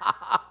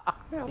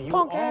 You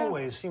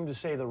always seem to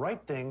say the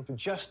right thing to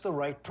just the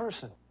right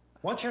person.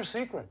 What's your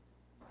secret?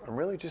 I'm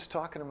really just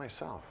talking to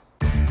myself.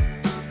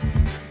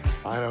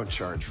 I don't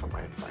charge for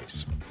my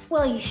advice.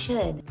 Well, you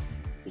should,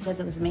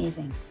 because it was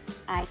amazing.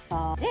 I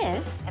saw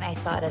this, and I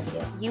thought of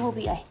you. You will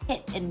be a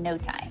hit in no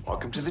time.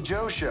 Welcome to the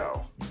Joe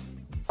Show.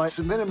 I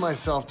submitted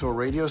myself to a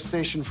radio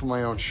station for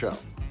my own show.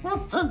 Well,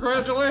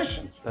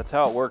 congratulations. That's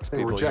how it works, They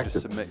people. You rejected.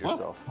 just submit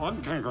yourself. Well,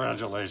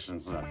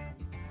 congratulations then.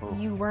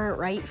 You weren't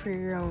right for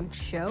your own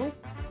show?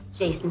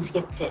 Jason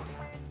skipped it.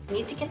 We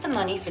need to get the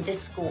money for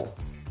this school.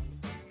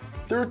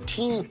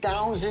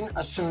 13,000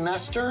 a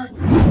semester?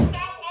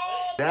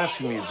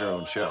 Asking me is their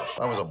own show.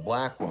 If I was a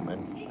black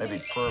woman, I'd be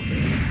perfect.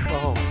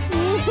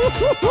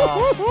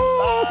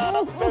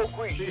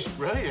 She's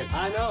brilliant.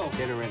 I know.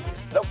 Get her in here.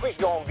 LaQuisha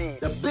gonna be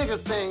The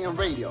biggest thing in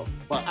radio,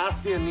 but I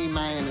still need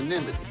my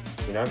anonymity.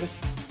 You nervous?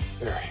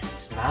 Very.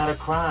 It's not a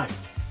crime.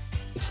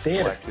 It's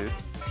theater. Black dude.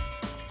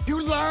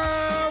 You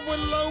live with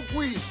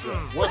LaQuisha.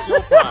 What's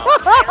your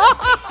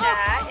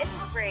problem? It's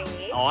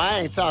free. Oh, I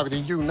ain't talking to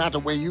you, not the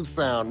way you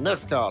sound.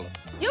 Next caller.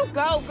 You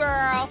go,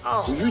 girl.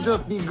 You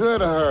just be good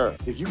to her.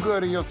 If you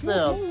good to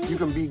yourself, you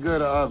can be good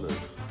to others.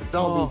 But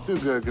don't be too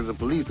good, because the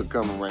police will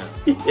come around.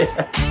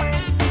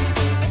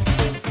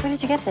 Where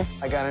did you get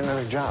this? I got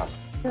another job.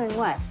 Doing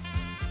what?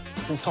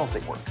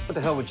 Consulting work. What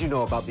the hell would you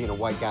know about being a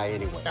white guy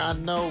anyway? I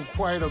know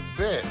quite a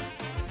bit.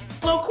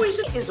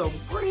 LaQuisha is a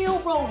real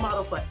role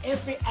model for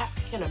every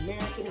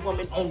African-American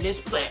woman on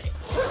this planet.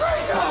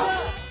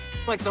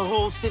 Like the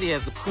whole city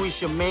has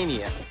LaQuisha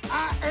mania.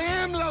 I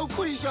am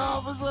LaQuisha,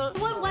 officer.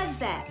 What was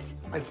that?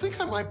 I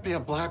think I might be a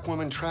black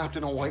woman trapped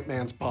in a white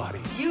man's body.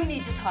 You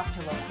need to talk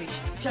to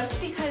LaQuisha. Just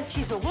because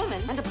she's a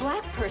woman and a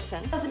black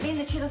person doesn't mean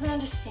that she doesn't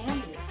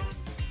understand you.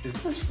 Is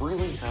this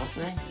really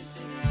happening?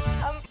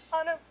 I'm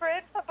on a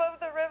bridge above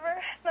the river,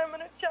 and I'm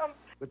gonna jump.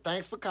 But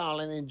thanks for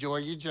calling. Enjoy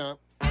your jump.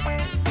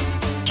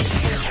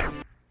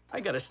 I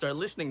gotta start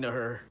listening to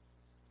her.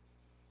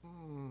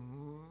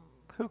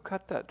 Who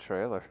cut that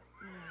trailer?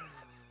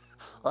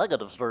 I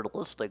gotta start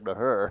listening to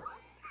her.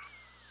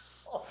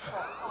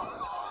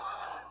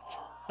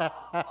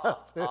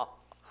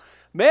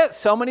 Man,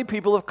 so many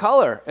people of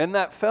color in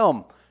that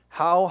film.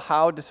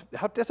 How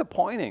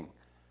disappointing.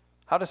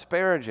 How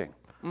disparaging.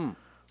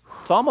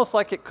 It's almost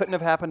like it couldn't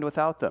have happened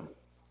without them.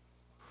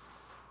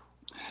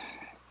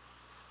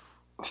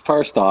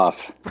 First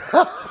off,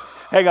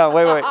 Hang on,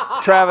 wait.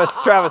 Travis,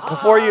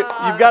 before you've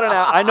got an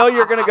out. I know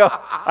you're gonna go.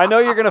 I know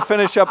you're gonna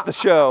finish up the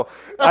show.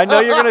 I know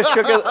you're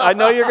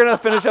gonna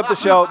finish up the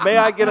show. May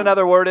I get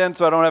another word in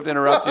so I don't have to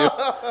interrupt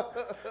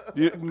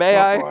you? May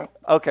I?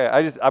 Okay,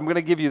 I'm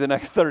gonna give you the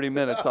next 30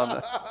 minutes on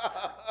this.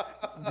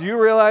 Do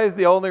you realize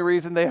the only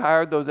reason they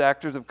hired those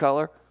actors of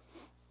color?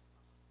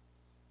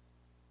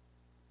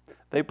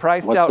 They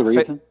priced out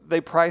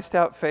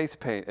face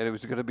paint, and it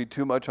was going to be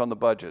too much on the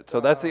budget. So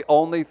that's the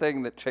only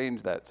thing that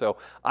changed that. So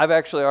I've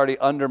actually already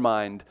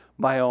undermined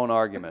my own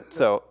argument.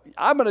 So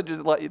I'm going to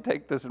just let you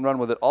take this and run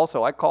with it.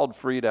 Also, I called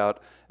Freed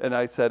out, and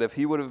I said if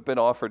he would have been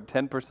offered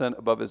 10%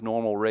 above his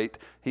normal rate,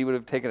 he would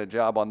have taken a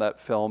job on that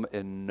film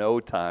in no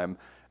time.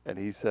 And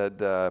he said,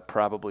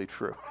 probably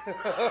true.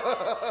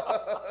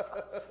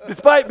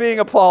 Despite being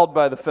appalled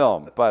by the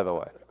film, by the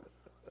way.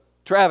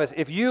 Travis,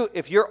 if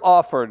you're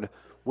offered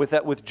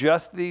with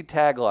just the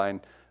tagline,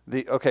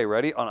 okay,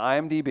 ready? On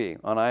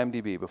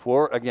IMDb,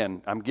 before,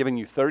 again, I'm giving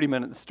you 30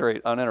 minutes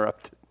straight,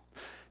 uninterrupted.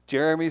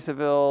 Jeremy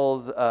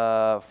Seville's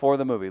for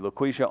the movie,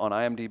 LaQuisha on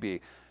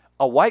IMDb.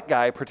 A white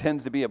guy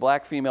pretends to be a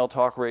black female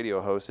talk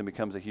radio host and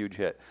becomes a huge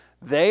hit.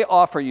 They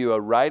offer you a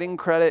writing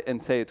credit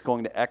and say it's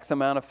going to X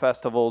amount of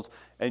festivals,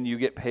 and you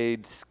get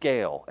paid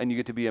scale, and you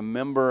get to be a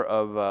member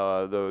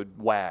of the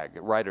WAG,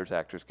 Writers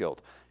Actors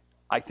Guild.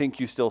 I think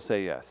you still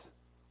say yes.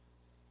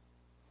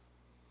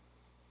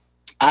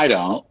 I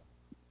don't.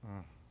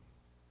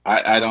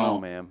 I don't know,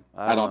 ma'am.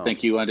 I don't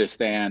think you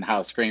understand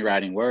how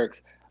screenwriting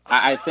works.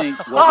 I think.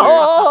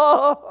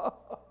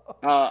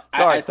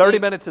 Sorry, 30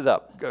 minutes is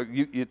up.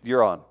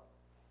 You're on.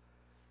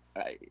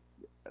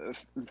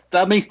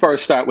 Let me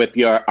first start with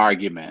your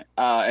argument,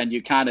 and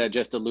you kind of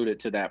just alluded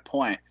to that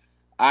point.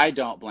 I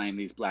don't blame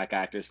these black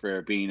actors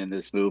for being in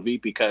this movie,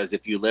 because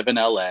if you live in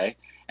LA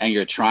and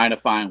you're trying to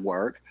find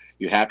work,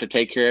 you have to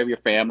take care of your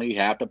family. You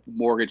have a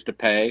mortgage to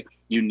pay.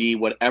 You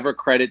need whatever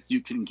credits you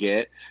can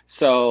get.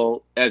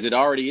 So as it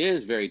already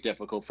is very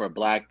difficult for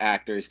black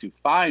actors to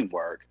find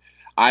work,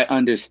 I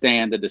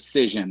understand the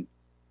decision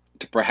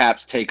to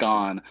perhaps take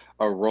on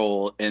a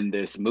role in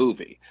this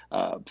movie.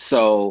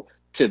 For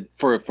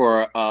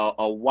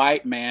a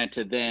white man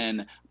to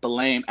then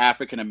blame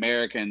African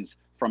Americans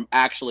from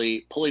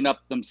actually pulling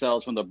up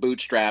themselves from the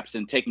bootstraps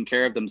and taking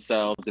care of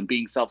themselves and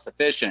being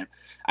self-sufficient,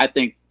 I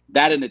think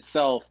that in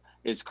itself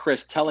is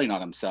Chris telling on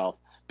himself,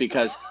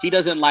 because he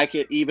doesn't like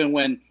it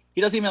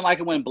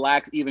when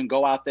blacks even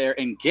go out there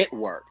and get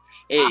work.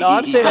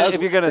 I'm saying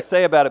if you're going to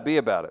say about it, be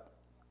about it.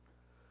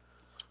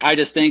 I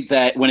just think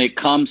that when it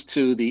comes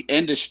to the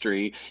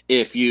industry,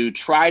 if you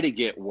try to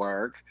get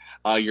work,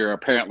 you're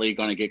apparently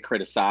going to get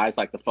criticized,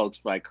 like the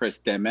folks like Chris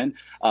Denman.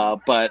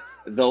 But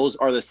those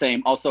are the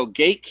same also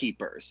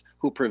gatekeepers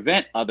who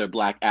prevent other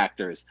black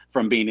actors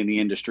from being in the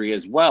industry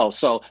as well.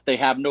 So they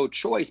have no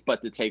choice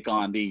but to take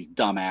on these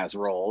dumbass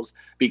roles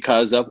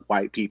because of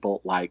white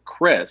people like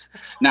Chris.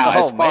 Now,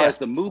 as far as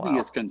the movie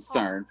is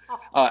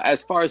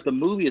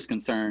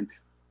concerned,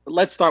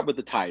 let's start with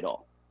the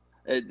title.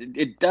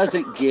 It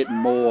doesn't get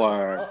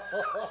more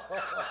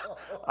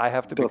I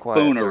have to be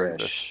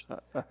buffoonerish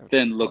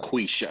than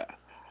LaQuisha.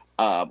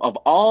 Of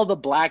all the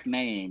black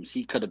names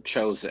he could have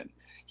chosen,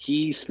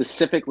 he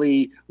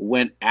specifically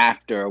went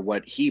after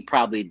what he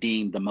probably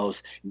deemed the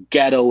most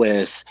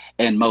ghettoest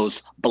and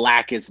most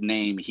blackest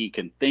name he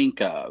can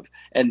think of.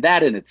 And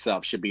that in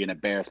itself should be an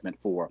embarrassment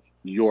for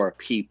your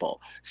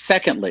people.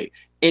 Secondly,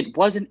 it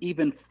wasn't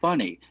even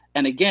funny.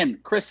 And again,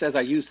 Chris says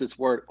I use this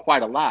word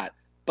quite a lot,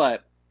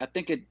 but I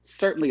think it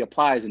certainly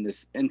applies in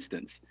this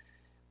instance.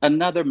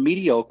 Another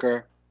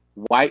mediocre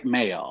white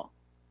male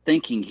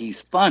thinking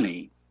he's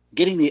funny,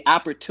 getting the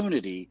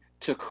opportunity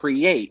to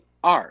create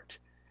art.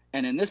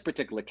 And in this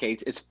particular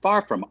case, it's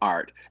far from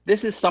art.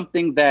 This is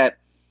something that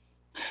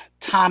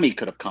Tommy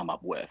could have come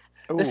up with.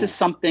 Ooh. This is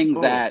something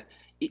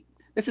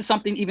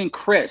even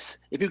Chris,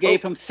 if you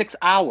gave him 6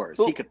 hours,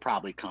 he could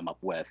probably come up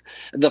with.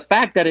 The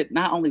fact that it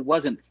not only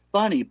wasn't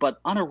funny, but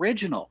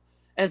unoriginal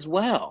as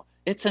well.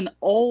 It's an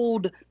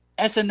old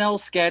SNL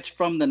sketch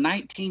from the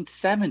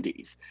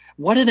 1970s.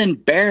 What an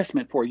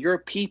embarrassment for your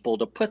people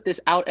to put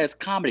this out as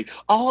comedy.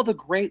 All the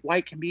great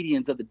white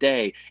comedians of the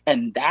day,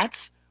 and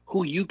that's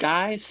who you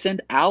guys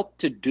send out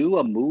to do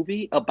a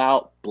movie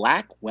about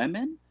black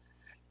women?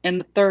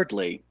 And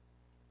thirdly,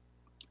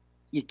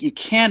 you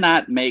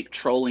cannot make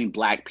trolling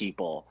black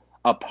people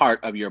a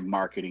part of your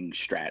marketing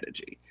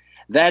strategy.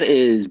 That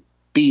is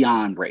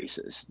beyond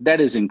racist.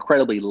 That is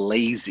incredibly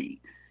lazy.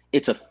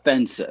 It's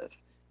offensive.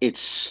 It's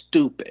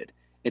stupid.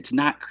 It's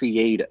not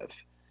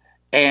creative.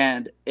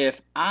 And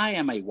if I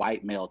am a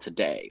white male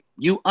today,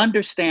 you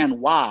understand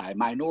why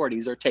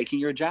minorities are taking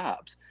your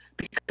jobs,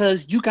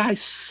 because you guys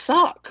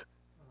suck.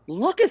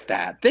 Look at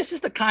that. This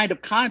is the kind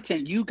of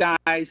content you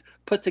guys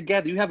put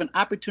together. You have an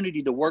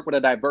opportunity to work with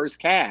a diverse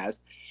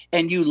cast,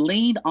 and you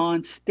lean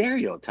on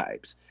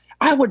stereotypes.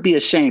 I would be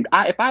ashamed.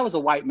 If I was a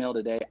white male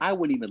today, I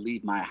wouldn't even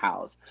leave my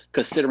house,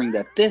 considering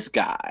that this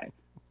guy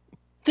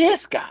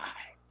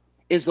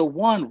is the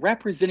one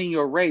representing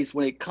your race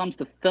when it comes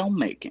to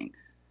filmmaking.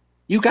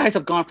 You guys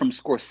have gone from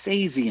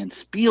Scorsese and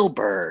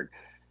Spielberg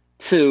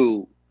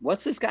to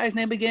what's this guy's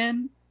name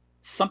again?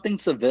 Something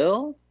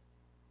Seville?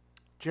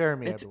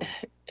 Jeremy, I believe.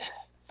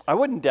 I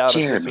wouldn't doubt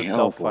if Jeremy, this was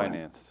oh, boy.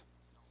 self-financed.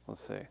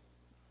 Let's see.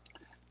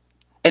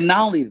 And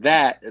not only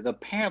that,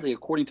 apparently,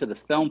 according to the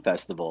film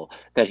festival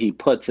that he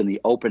puts in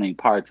the opening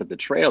parts of the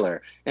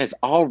trailer, has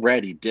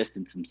already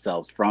distanced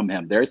themselves from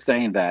him. They're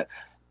saying that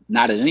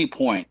not at any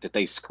point did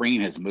they screen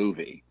his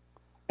movie,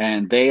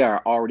 and they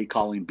are already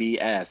calling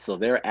BS. So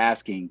they're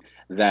asking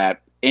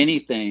that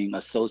anything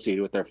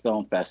associated with their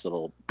film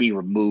festival be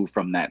removed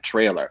from that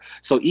trailer.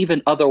 So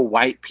even other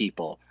white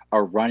people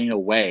are running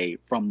away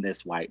from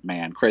this white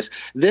man. Chris,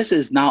 this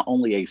is not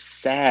only a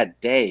sad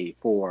day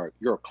for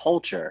your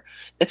culture,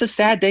 it's a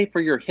sad day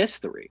for your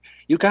history.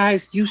 You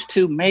guys used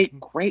to make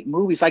great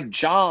movies like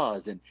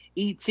Jaws and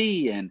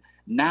E.T. and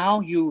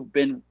now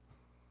LaQuisha?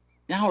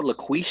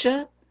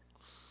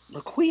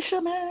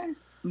 LaQuisha, man?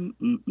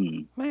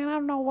 Mm-mm-mm. Man, I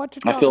don't know what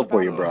you're talking about. I feel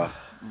for you, bro.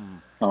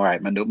 All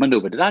right,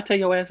 Maneuver, did I tell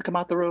your ass to come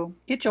out the room?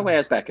 Get your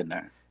ass back in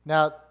there.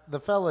 Now, the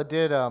fella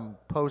did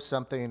post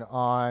something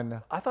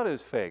on. I thought it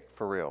was fake,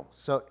 for real.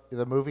 So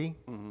the movie.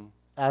 Mm-hmm.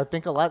 I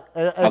think a lot.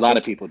 A lot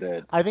of people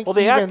did. I think. Well,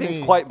 the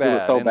acting's quite bad. It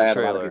was so in bad,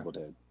 the a lot of trailer. people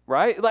did.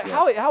 Right? Like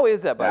Yes. how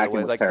is that, by the acting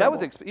way? was Like terrible.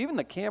 that was even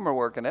the camera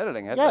work and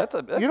editing. Yeah,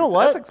 That's you know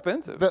what? That's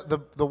expensive.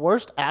 The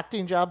worst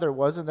acting job there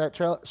was in that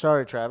trailer.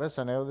 Sorry, Travis.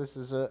 I know this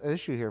is an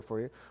issue here for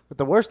you, but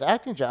the worst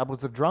acting job was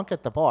the drunk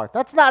at the bar.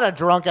 That's not a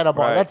drunk at a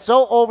bar. Right. That's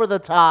so over the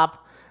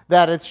top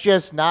that it's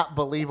just not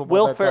believable.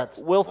 Will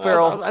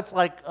Ferrell. That's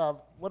like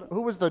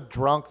who was the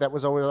drunk that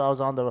was always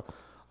on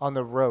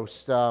the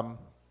roast?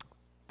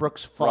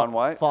 Brooks. Ron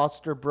White?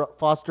 Foster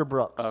Brooks.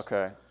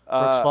 Okay.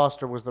 Brooks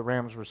Foster was the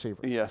Rams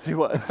receiver. Yes, he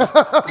was.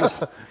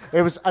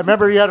 It was. I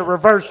remember you had to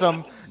reverse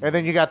them, and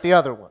then you got the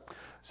other one.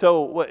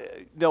 So what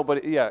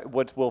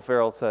Will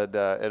Ferrell said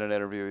in an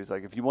interview, he's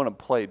like, if you want to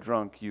play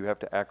drunk, you have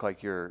to act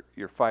like you're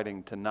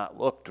fighting to not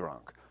look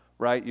drunk,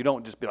 right? You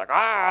don't just be like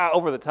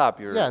over the top.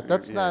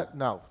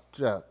 No.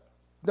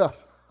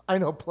 I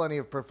know plenty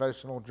of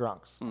professional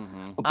drunks.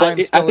 Mm-hmm. But I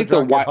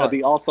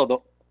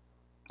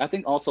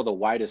think also the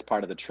widest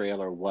part of the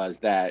trailer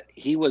was that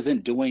he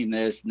wasn't doing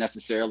this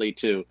necessarily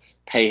to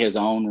pay his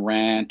own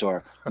rent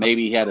or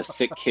maybe he had a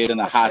sick kid in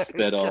the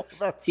hospital.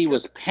 He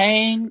was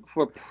paying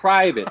for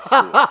private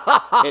school.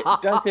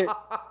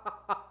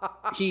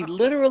 He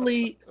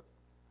literally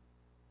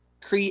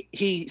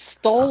he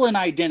stole an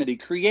identity,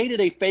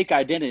 created a fake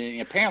identity,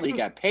 and apparently he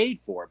got paid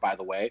for it, by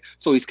the way.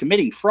 So he's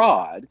committing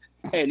fraud,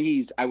 and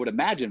he's, I would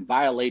imagine,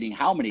 violating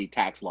how many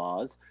tax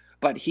laws?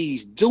 But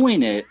he's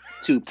doing it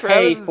to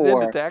pay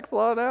for tax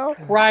law now?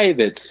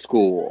 Private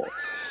school.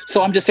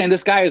 So I'm just saying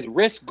this guy is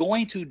risk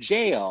going to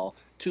jail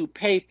to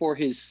pay for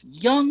his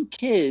young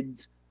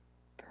kids'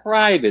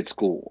 private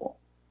school.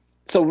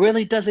 So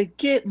really, does it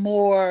get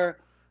more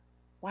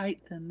white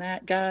than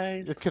that,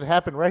 guys? It could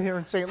happen right here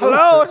in St. Louis.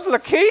 Hello, it's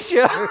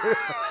Lakeisha.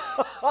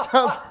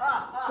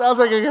 sounds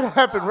like it could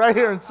happen right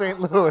here in St.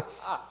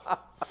 Louis.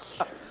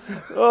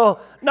 Oh,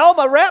 no,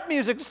 my rap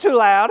music's too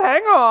loud.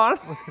 Hang on.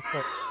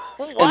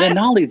 And then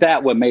not only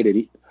that, what made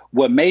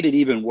it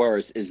even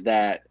worse is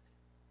that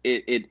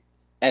it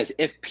as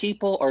if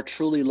people are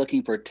truly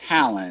looking for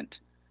talent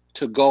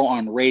to go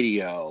on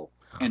radio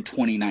in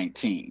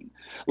 2019.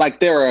 Like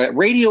there are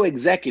radio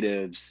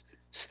executives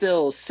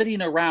still sitting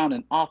around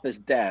an office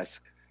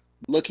desk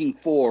looking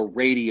for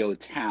radio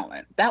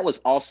talent. That was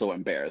also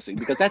embarrassing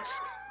because that's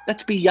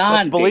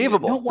beyond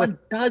believable. No one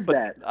does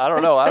that. I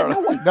don't know.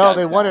 No,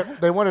 they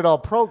want it all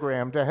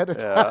programmed ahead of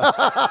time.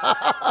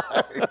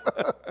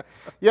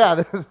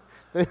 Yeah,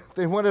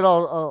 they want it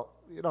all,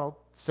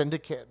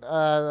 syndicate.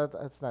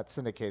 That's not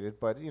syndicated,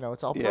 but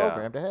it's all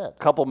programmed ahead.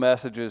 Couple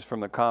messages from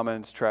the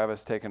comments.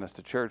 Travis taking us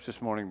to church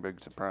this morning.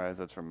 Big surprise.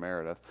 That's from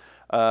Meredith.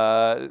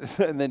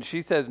 And then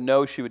she says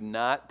no, she would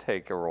not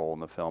take a role in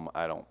the film.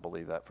 I don't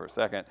believe that for a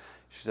second.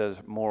 She says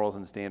morals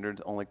and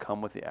standards only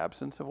come with the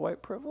absence of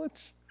white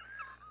privilege.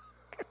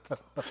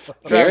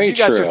 Very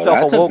true.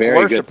 That's a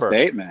very good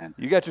statement.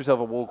 You got yourself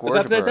a woke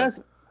worshiper.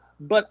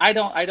 But I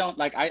don't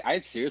like.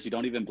 I seriously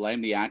don't even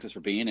blame the actors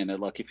for being in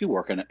it. Look, if you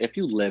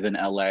live in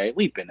LA,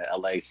 we've been to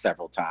LA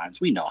several times.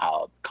 We know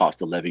how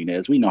cost of living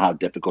is. We know how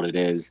difficult it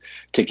is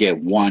to get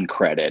one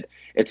credit.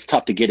 It's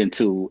tough to get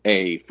into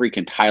a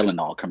freaking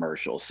Tylenol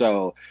commercial.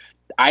 So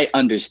I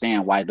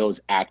understand why those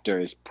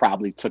actors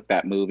probably took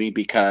that movie,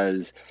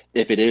 because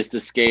if it is to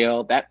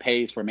scale, that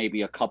pays for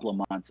maybe a couple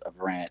of months of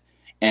rent.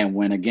 And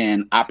when,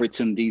 again,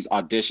 opportunities,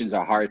 auditions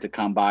are hard to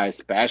come by,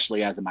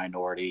 especially as a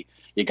minority,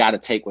 you got to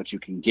take what you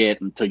can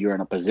get until you're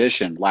in a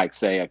position like,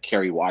 say, a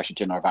Kerry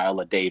Washington or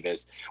Viola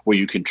Davis, where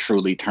you can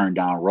truly turn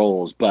down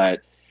roles.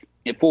 But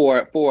for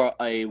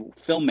a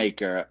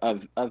filmmaker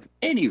of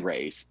any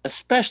race,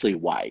 especially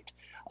white,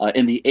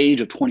 in the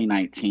age of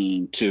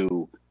 2019,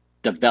 to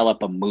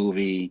develop a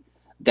movie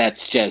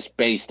that's just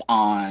based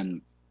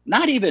on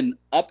not even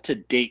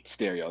up-to-date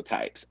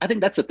stereotypes. I think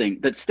that's the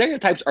thing, that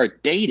stereotypes are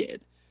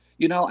dated.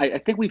 I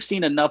think we've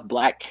seen enough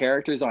black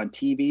characters on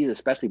TV,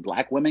 especially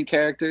black women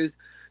characters,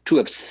 to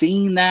have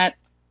seen that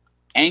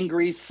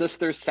angry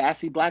sister,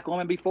 sassy black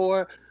woman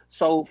before.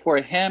 So for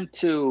him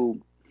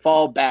to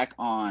fall back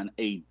on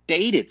a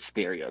dated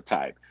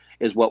stereotype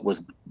is what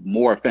was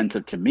more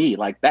offensive to me.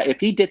 Like that, if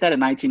he did that in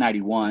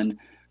 1991,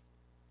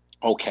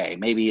 okay,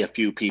 maybe a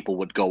few people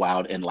would go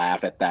out and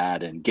laugh at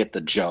that and get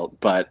the joke.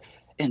 But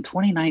in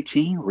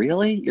 2019,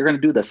 really? You're going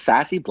to do the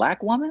sassy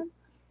black woman?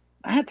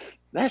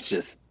 That's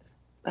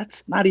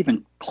not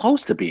even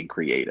close to being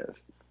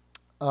creative.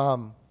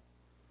 I'm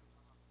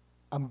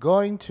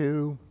going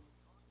to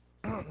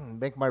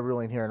make my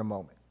ruling here in a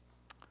moment.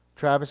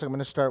 Travis, I'm going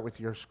to start with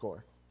your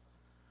score.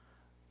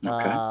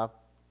 Okay.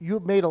 You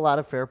made a lot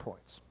of fair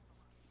points,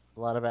 a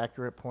lot of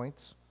accurate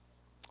points.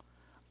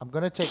 I'm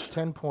going to take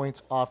 10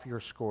 points off your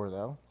score,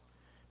 though,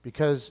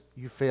 because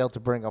you failed to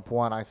bring up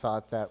one I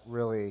thought that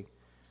really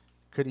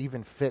could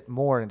even fit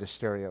more into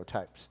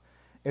stereotypes.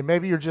 And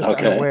maybe you're just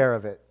unaware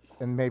of it,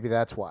 and maybe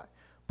that's why.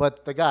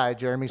 But the guy,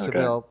 Jeremy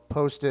Seville,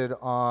 posted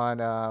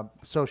on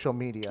social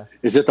media.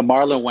 Is it the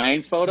Marlon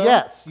Wayans photo?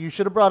 Yes, you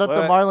should have brought up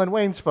the Marlon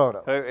Wayans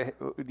photo.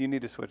 You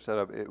need to switch that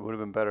up. It would have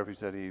been better if you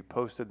said he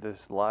posted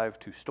this live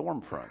to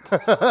Stormfront.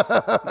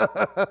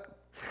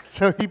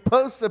 So he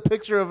posts a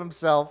picture of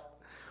himself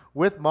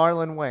with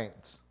Marlon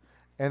Wayans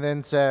and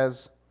then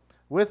says,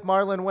 with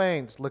Marlon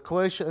Wayans,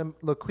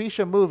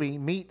 LaQuisha movie,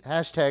 meet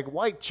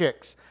 #white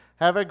chicks.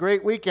 Have a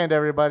great weekend,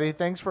 everybody.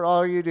 Thanks for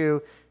all you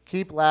do.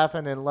 Keep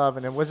laughing and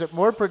loving. And was it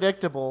more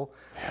predictable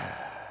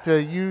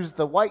to use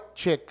the white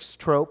chicks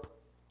trope?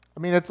 I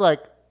mean, it's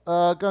like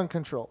gun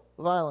control,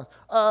 violence.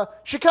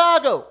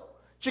 Chicago.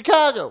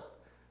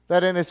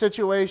 That in a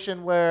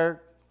situation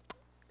where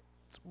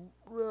it's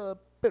a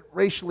bit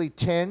racially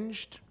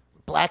tinged,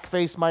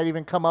 blackface might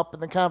even come up in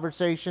the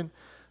conversation,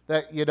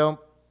 that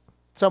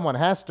someone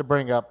has to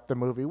bring up the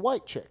movie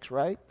White Chicks,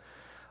 right?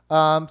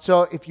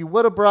 So if you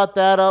would have brought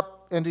that up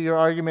into your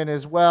argument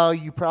as well,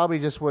 you probably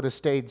just would have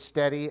stayed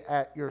steady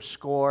at your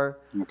score.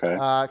 Okay.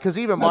 Because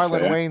even That's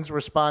Marlon fair. Wayans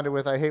responded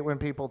with, "I hate when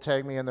people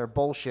tag me in their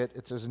bullshit.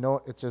 It's as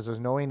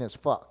annoying as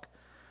fuck."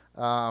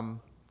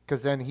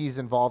 Because then he's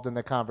involved in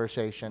the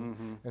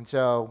conversation, and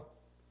so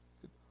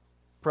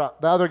the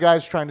other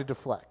guy's trying to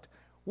deflect,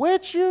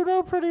 which you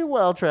know pretty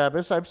well,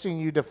 Travis. I've seen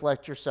you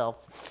deflect yourself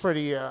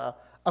pretty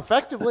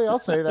effectively, I'll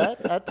say that,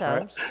 at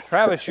times.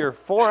 Travis, you're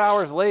 4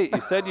 hours late.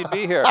 You said you'd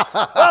be here.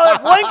 Well,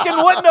 if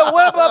Lincoln wouldn't have...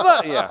 Blah, blah,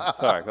 blah. Yeah,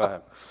 sorry, go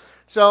ahead.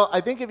 So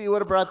I think if you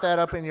would have brought that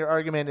up in your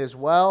argument as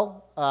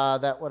well,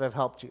 that would have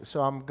helped you.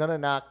 So I'm going to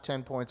knock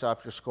 10 points off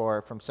your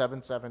score from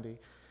 770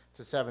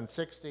 to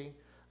 760.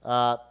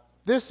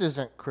 This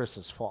isn't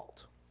Chris's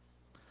fault.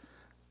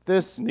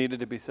 This needed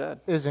to be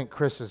said. Isn't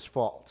Chris's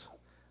fault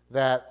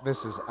that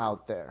this is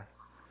out there.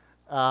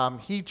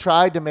 He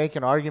tried to make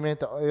an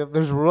argument that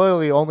there's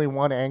really only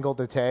one angle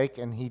to take,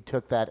 and he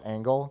took that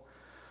angle.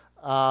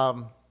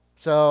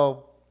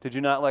 So, did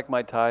you not like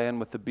my tie-in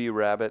with the bee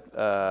rabbit?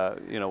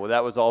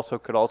 That was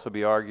could also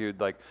be argued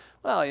like,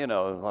 well, a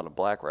lot of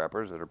black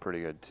rappers that are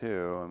pretty good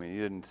too. I mean,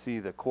 you didn't see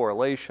the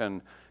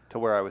correlation to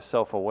where I was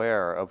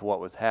self-aware of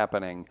what was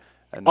happening.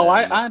 And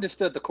I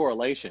understood the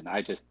correlation.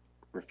 I just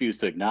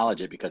refused to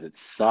acknowledge it because it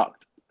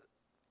sucked.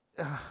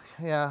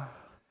 Yeah.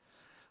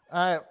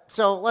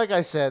 So, like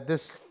I said,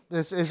 this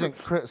isn't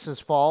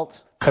Chris's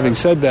fault. Having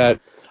said that,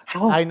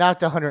 I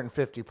knocked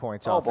 150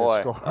 points off his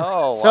score.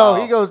 Oh, so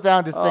wow. he goes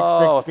down to 660.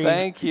 Oh,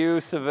 thank you,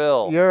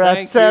 Seville. You're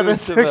thank at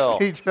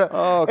 760.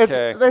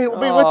 Okay.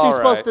 What's he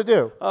supposed to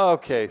do?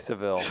 Okay,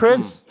 Seville.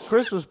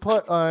 Chris was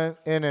put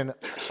in an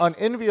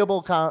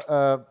unenviable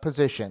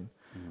position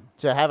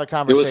to have a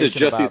conversation. It was his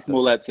about Jussie this.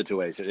 Smollett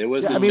situation. It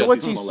was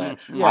Jussie Smollett.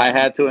 Yeah. I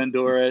had to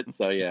endure it,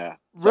 so yeah.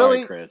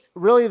 Sorry, Chris.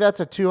 Really,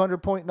 that's a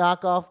 200-point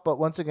knockoff. But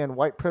once again,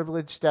 white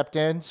privilege stepped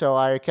in, so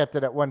I kept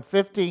it at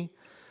 150.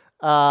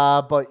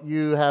 But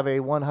you have a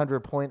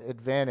 100-point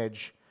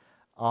advantage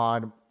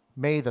on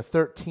May the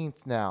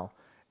 13th now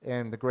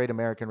in the Great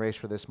American Race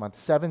for this month,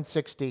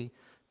 760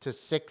 to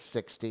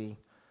 660.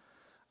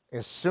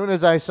 As soon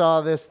as I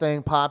saw this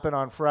thing popping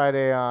on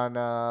Friday on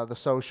the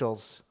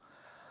socials,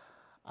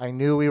 I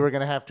knew we were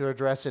going to have to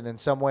address it in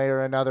some way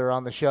or another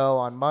on the show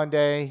on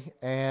Monday,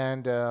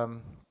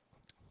 and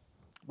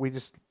we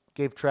just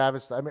gave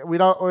Travis. I mean, we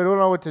don't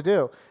know what to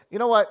do. You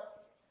know what?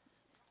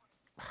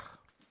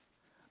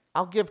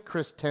 I'll give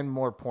Chris 10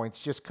 more points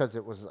just because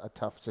it was a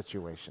tough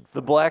situation.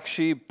 The black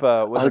sheep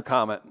with a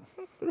comment.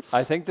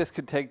 I think this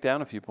could take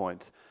down a few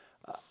points.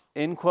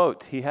 In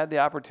quotes, he had the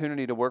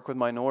opportunity to work with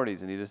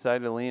minorities, and he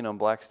decided to lean on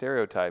black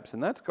stereotypes,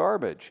 and that's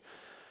garbage.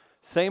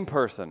 Same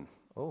person.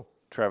 Oh,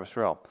 Travis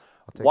Terrell.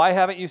 Why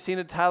haven't you seen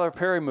a Tyler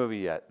Perry movie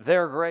yet?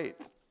 They're great.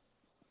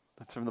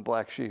 That's from the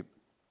Black Sheep.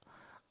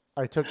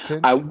 I took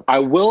 10. I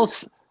will.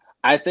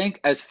 I think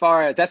as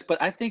far as that's, but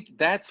I think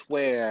that's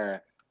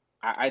where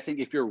I think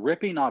if you're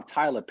ripping off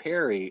Tyler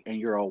Perry and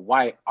you're a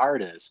white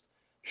artist,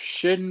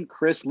 shouldn't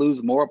Chris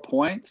lose more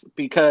points?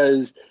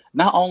 Because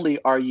not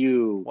only are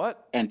you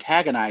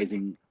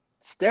antagonizing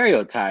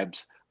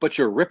stereotypes, but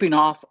you're ripping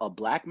off a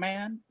black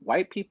man,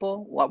 white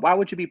people. Why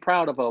would you be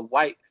proud of a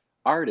white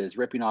artist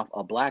ripping off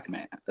a black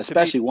man,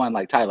 especially one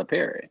like Tyler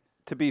Perry?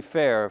 To be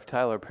fair, if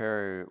Tyler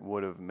Perry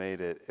would have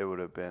made it, it would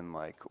have been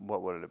like,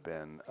 what would it have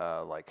been?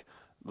 Like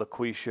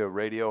LaQuisha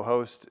radio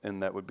host,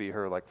 and that would be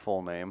her like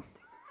full name.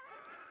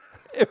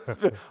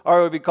 Or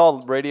it would be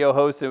called radio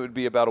host. It would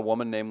be about a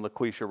woman named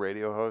LaQuisha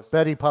radio host.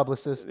 Betty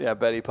Publicist. Yeah,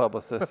 Betty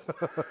Publicist.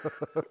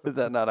 Is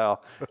that not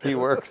how he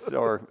works,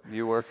 or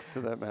you work,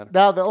 to that matter?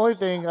 Now the only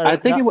thing I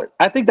think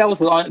that was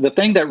the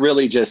thing that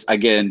really just,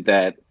 again,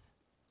 that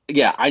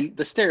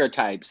the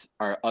stereotypes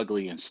are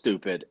ugly and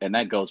stupid, and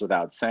that goes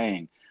without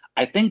saying.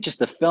 I think just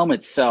the film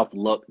itself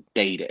looked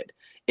dated.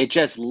 It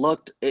just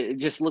looked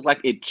like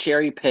it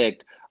cherry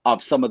picked of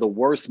some of the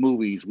worst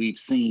movies we've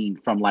seen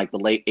from like the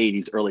late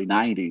 80s, early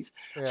 90s.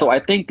 Yeah. So I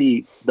think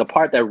the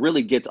part that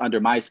really gets under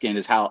my skin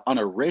is how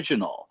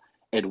unoriginal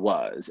it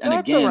was. And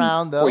that's again,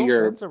 around, though.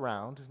 It's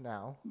around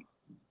now.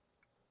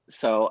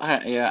 So I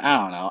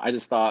don't know. I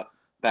just thought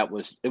it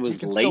was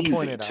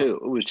lazy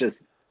too. It was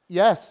just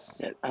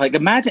like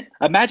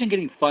imagine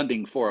getting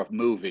funding for a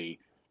movie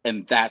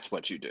and that's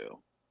what you do.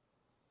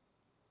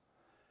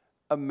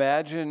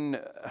 Imagine.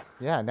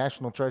 Yeah,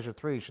 National Treasure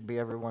 3 should be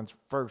everyone's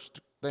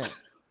first thing.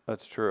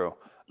 That's true.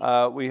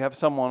 We have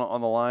someone on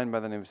the line by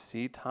the name of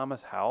C.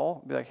 Thomas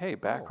Howell. Be like, hey,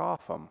 back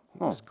off him. He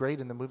was great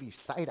in the movie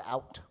Side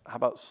Out. How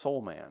about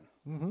Soul Man?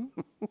 Mm-hmm.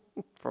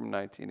 From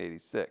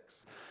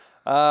 1986.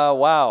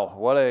 Wow,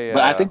 what a...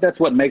 But I think that's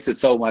what makes it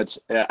so much...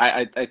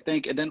 I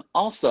think, and then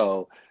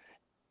also,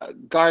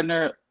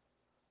 Gardner,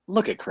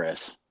 look at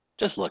Chris.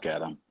 Just look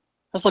at him.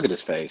 Let's look at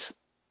his face.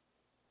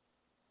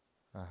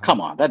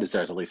 Come on, that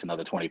deserves at least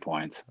another 20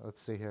 points.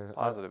 Let's see here.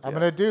 Positive. I'm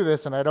going to do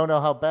this, and I don't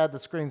know how bad the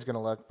screen's going to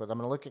look, but I'm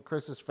going to look at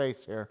Chris's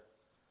face here.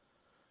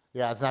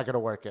 Yeah, it's not going to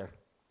work here.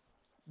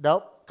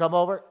 Nope. Come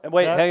over. And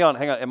wait, hang on.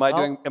 Am I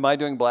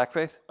doing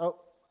blackface? Oh,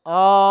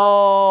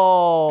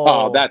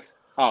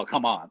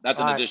 come on. That's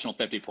an additional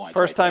 50 points.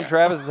 First time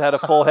Travis has had a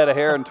full head of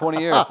hair in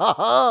 20 years.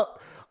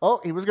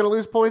 He was going to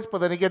lose points, but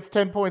then he gets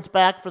 10 points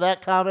back for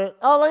that comment.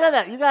 Oh, look at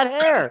that. You got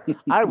hair.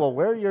 I will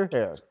wear your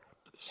hair.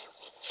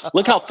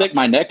 Look how thick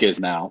my neck is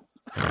now.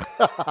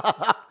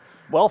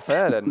 Well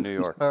fed in New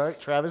York. All right,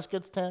 Travis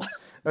gets 10.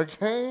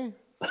 Okay.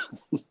 All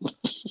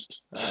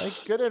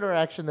right, good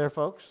interaction there,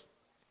 folks.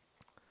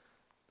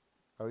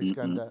 Oh, he's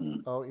gonna.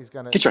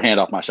 Get your hand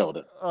off my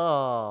shoulder.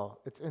 Oh,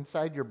 it's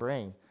inside your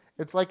brain.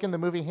 It's like in the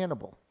movie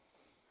Hannibal.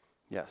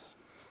 Yes.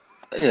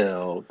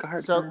 Ew,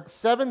 Gardner. So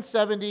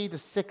 770 to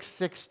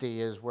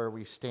 660 is where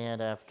we stand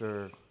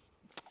after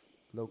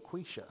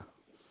LaQuisha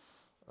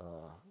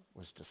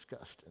was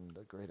discussed in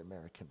the Great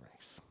American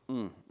Race.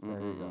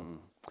 There you go.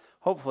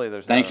 Hopefully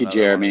there's Thank you,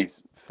 Jeremy.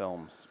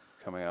 Films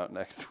coming out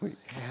next week.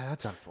 Yeah,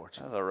 that's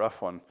unfortunate. That's a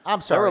rough one.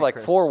 I'm sorry, there were like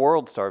Chris. 4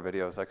 World Star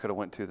videos I could have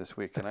went to this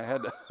week, and I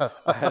had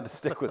to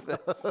stick with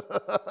this.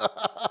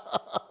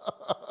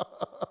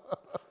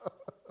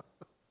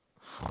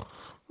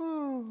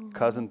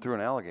 Cousin threw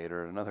an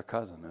alligator at another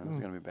cousin. It was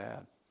going to be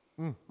bad.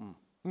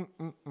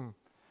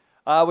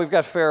 We've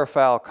got Fair or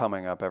Foul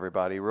coming up,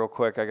 everybody. Real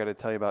quick, I got to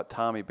tell you about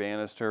Tommy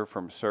Bannister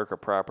from Circa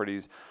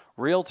Properties,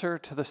 Realtor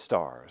to the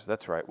Stars.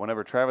 That's right.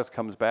 Whenever Travis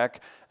comes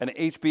back, an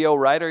HBO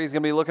writer, he's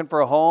going to be looking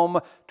for a home.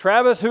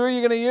 Travis, who are you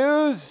going to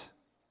use?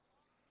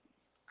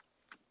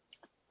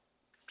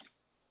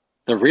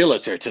 The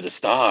Realtor to the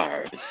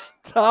Stars.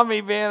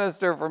 Tommy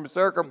Bannister from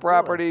Circa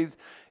Properties.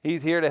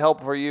 He's here to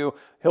help for you.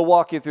 He'll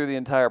walk you through the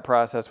entire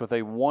process with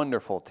a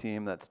wonderful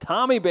team. That's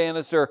Tommy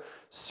Bannister,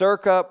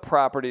 Circa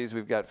Properties.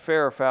 We've got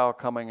Fair or Foul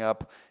coming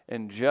up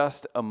in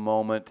just a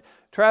moment.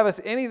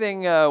 Travis,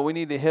 anything we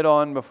need to hit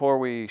on before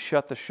we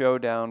shut the show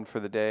down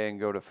for the day and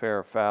go to Fair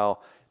or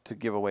Foul to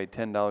give away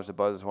 $10 at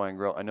Buzz Wine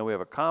Grill? I know we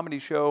have a comedy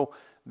show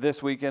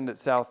this weekend at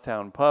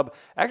Southtown Pub.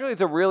 Actually,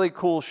 it's a really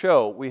cool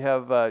show. We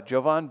have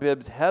Jovan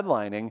Bibbs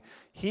headlining.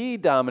 He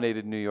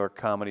dominated New York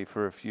comedy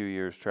for a few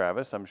years,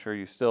 Travis. I'm sure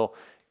you still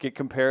get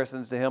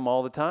comparisons to him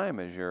all the time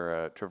as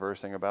you're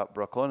traversing about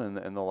Brooklyn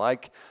and the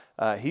like.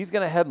 He's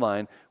going to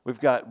headline.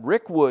 We've got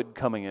Rick Wood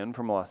coming in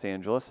from Los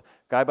Angeles, a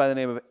guy by the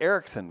name of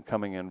Erickson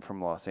coming in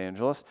from Los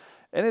Angeles.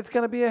 And it's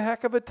going to be a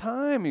heck of a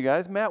time, you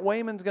guys. Matt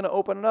Wayman's going to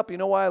open it up. You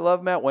know why I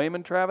love Matt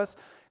Wayman, Travis?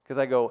 Because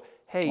I go,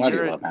 hey, why do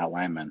you love Matt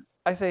Wayman?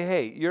 I say,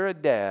 hey, you're a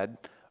dad.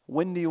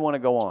 When do you want to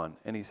go on?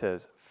 And he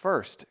says,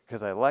 first,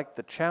 because I like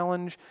the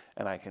challenge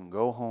and I can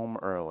go home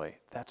early.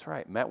 That's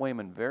right. Matt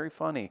Wayman, very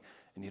funny.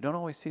 And you don't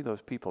always see those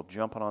people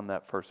jumping on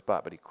that first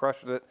spot, but he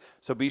crushes it.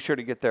 So be sure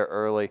to get there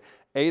early.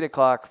 8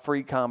 o'clock,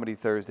 free comedy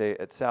Thursday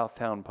at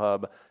Southtown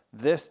Pub.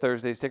 This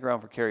Thursday, stick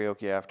around for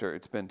karaoke after.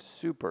 It's been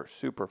super,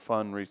 super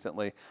fun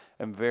recently.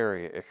 I'm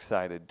very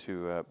excited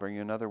to bring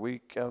you another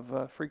week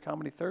of free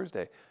comedy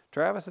Thursday.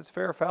 Travis, it's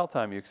Fair or Foul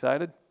time. You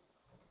excited?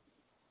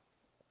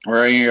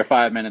 We're in your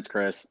 5 minutes,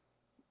 Chris.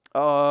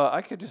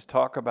 I could just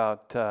talk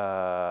about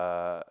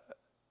our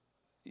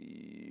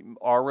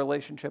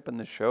relationship in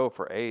the show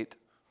for 8.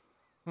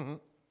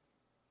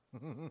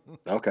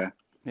 Okay.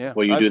 Yeah.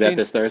 Will you do that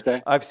this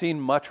Thursday? I've seen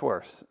much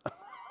worse.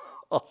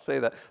 I'll say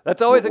that.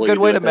 That's always a good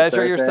way to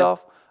measure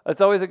yourself.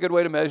 That's always a good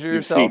way to measure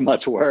yourself. You've seen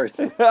much worse.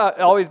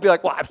 Always be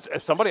like, well,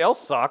 if somebody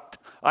else sucked,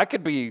 I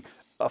could be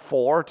a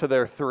 4 to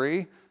their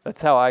 3.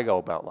 That's how I go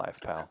about life,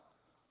 pal.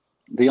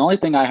 The only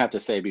thing I have to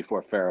say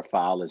before fair or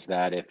foul is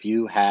that if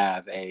you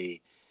have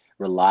a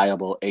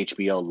reliable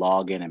HBO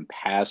login and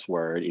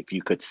password, if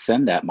you could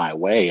send that my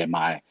way in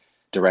my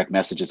direct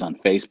messages on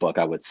Facebook,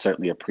 I would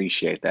certainly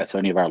appreciate that. So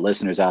any of our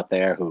listeners out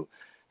there who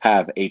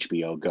have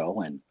HBO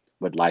Go and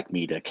would like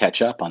me to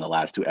catch up on the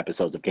last 2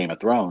 episodes of Game of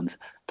Thrones,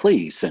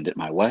 please send it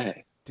my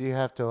way. Do you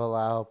have to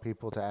allow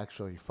people to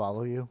actually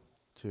follow you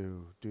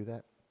to do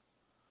that?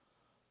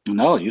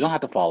 No, you don't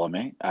have to follow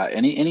me.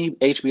 Any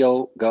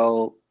HBO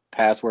Go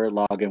password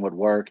login would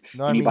work.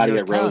 No, I mean Anybody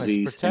your at account is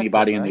Rosie's, protected,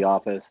 anybody in the right?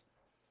 office.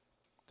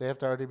 They have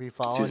to already be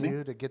Excuse following me?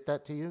 you to get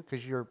that to you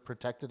because you're a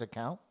protected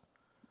account?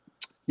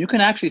 You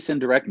can actually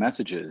send direct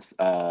messages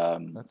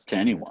to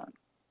anyone.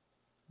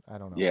 I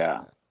don't know. Yeah.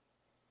 about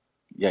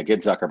Yeah, get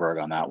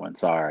Zuckerberg on that one.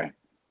 Sorry.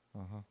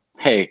 that. Mhm.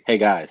 Hey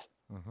guys,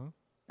 Mhm.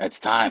 it's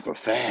time for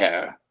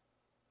fair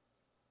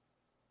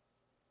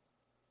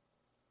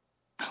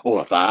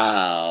or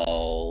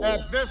foul.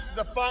 At this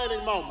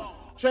defining moment,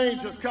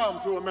 change has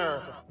come to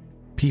America.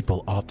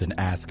 People often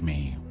ask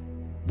me,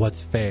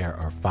 what's fair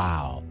or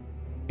foul?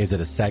 Is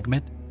it a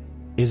segment?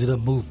 Is it a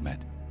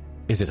movement?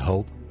 Is it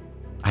hope?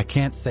 I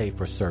can't say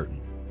for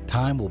certain.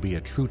 Time will be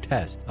a true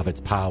test of its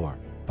power.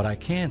 But I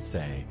can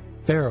say,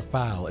 Fair or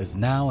Foul is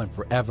now and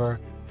forever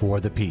for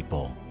the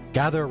people.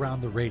 Gather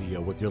around the radio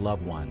with your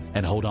loved ones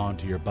and hold on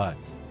to your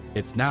butts.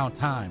 It's now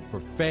time for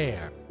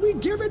Fair We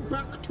give it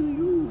back to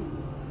you,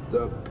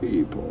 the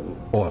people.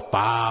 or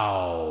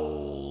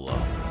Foul.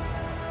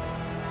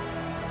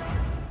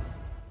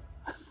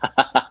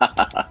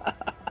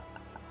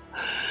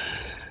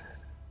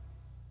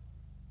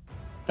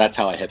 That's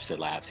how a hipster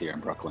laughs here in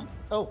Brooklyn.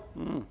 Oh.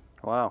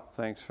 Wow,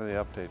 thanks for the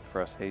update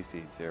for us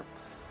hayseeds here.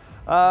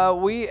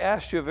 We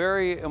asked you a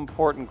very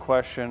important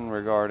question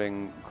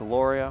regarding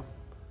Gloria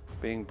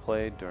being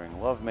played during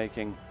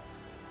lovemaking.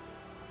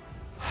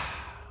 I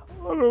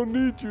don't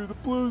need you, the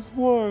Blues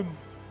won.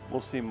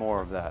 We'll see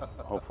more of that,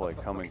 hopefully,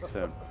 coming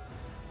soon.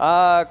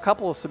 A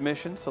couple of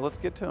submissions, so let's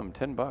get to them.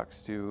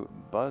 $10 to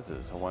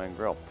Buzz's Hawaiian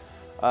Grill.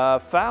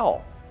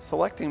 Foul.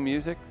 Selecting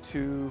music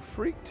to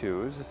freak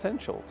to is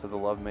essential to the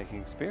lovemaking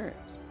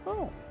experience.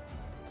 Oh,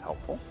 it's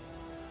helpful.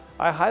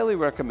 I highly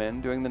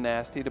recommend doing the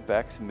nasty to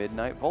Beck's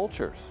Midnight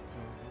Vultures.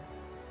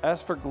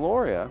 As for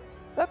Gloria,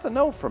 that's a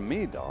no from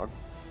me, dog.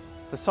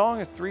 The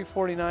song is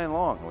 3:49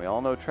 long, and we all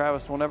know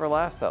Travis will never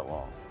last that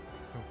long.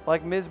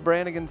 Like Ms.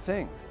 Brannigan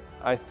sings,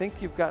 I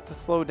think you've got to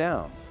slow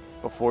down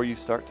before you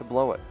start to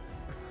blow it.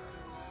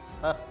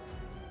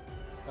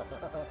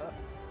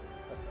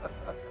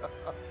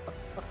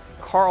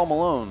 Karl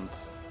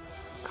Malone's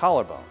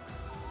Collarbone.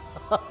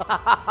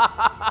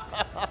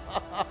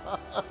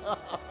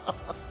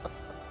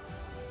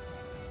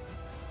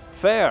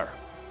 Fair.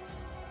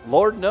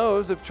 Lord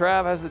knows if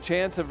Trav has the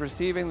chance of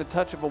receiving the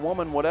touch of a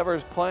woman, whatever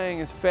is playing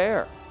is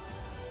fair.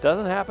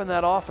 Doesn't happen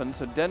that often,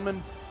 so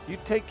Denman, you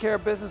take care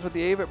of business with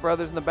the Avett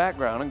brothers in the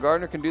background, and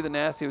Gardner can do the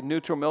nasty with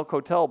Neutral Milk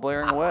Hotel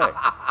blaring away.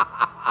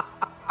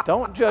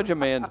 Don't judge a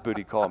man's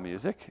booty call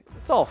music.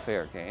 It's all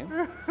fair game.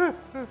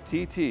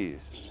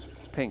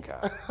 TT's Pink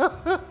Eye.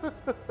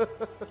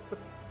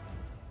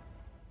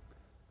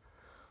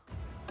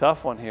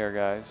 Tough one here,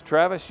 guys.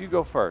 Travis, you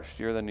go first.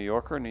 You're the New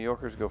Yorker. New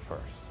Yorkers go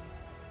first.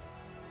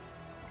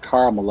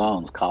 Karl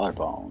Malone's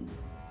Collarbone.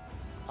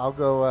 I'll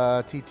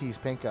go TT's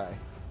Pink Eye.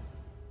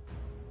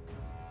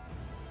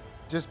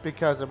 Just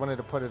because I wanted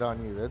to put it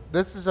on you.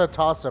 This is a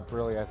toss-up,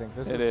 really, I think.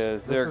 It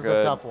is. They're this good.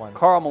 is a tough one.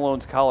 Karl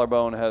Malone's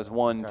Collarbone has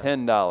won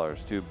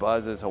 $10 to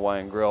Buzz's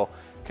Hawaiian Grill.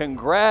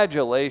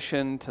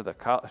 Congratulations to the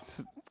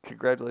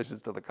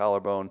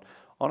Collarbone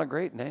on a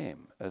great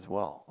name as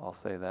well. I'll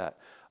say that.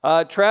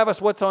 Travis,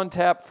 what's on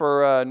tap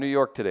for New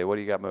York today? What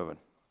do you got moving?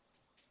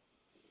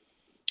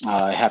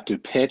 I have to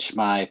pitch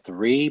my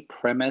 3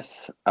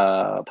 premise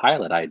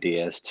pilot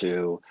ideas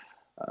to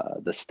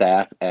the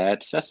staff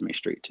at Sesame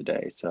Street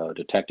today. So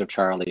Detective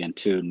Charlie and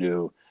 2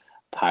 new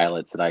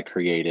pilots that I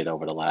created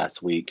over the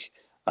last week.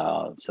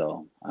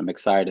 So I'm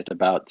excited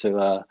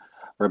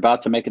we're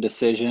about to make a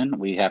decision.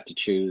 We have to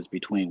choose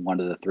between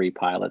one of the 3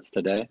 pilots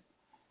today.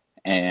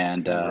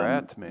 And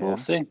Congrats, man. We'll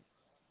see.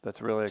 That's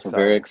really So exciting.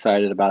 very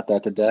excited about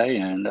that today.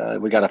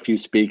 And we got a few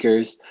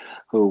speakers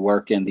who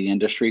work in the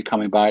industry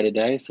coming by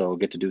today. So we'll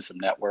get to do some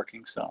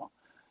networking. So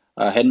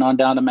heading on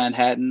down to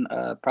Manhattan,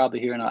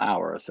 probably here in an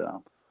hour or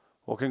so.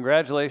 Well,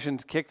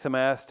 congratulations. Kicked some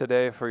ass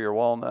today for your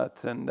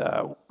walnuts, and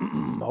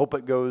hope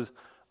it goes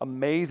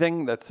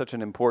amazing. That's such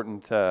an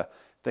important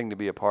thing to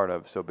be a part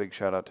of. So big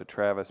shout out to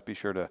Travis. Be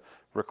sure to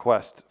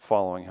request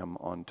following him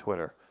on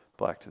Twitter.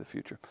 Black to the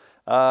Future.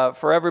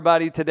 For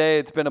everybody today,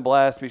 it's been a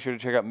blast. Be sure to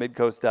check out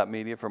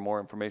midcoast.media for more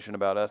information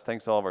about us.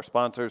 Thanks to all of our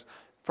sponsors.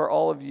 For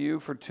all of you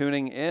for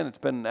tuning in, it's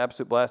been an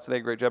absolute blast today.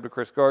 Great job to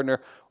Chris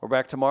Gardner. We're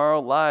back tomorrow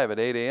live at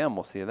 8 a.m.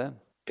 We'll see you then.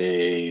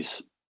 Peace.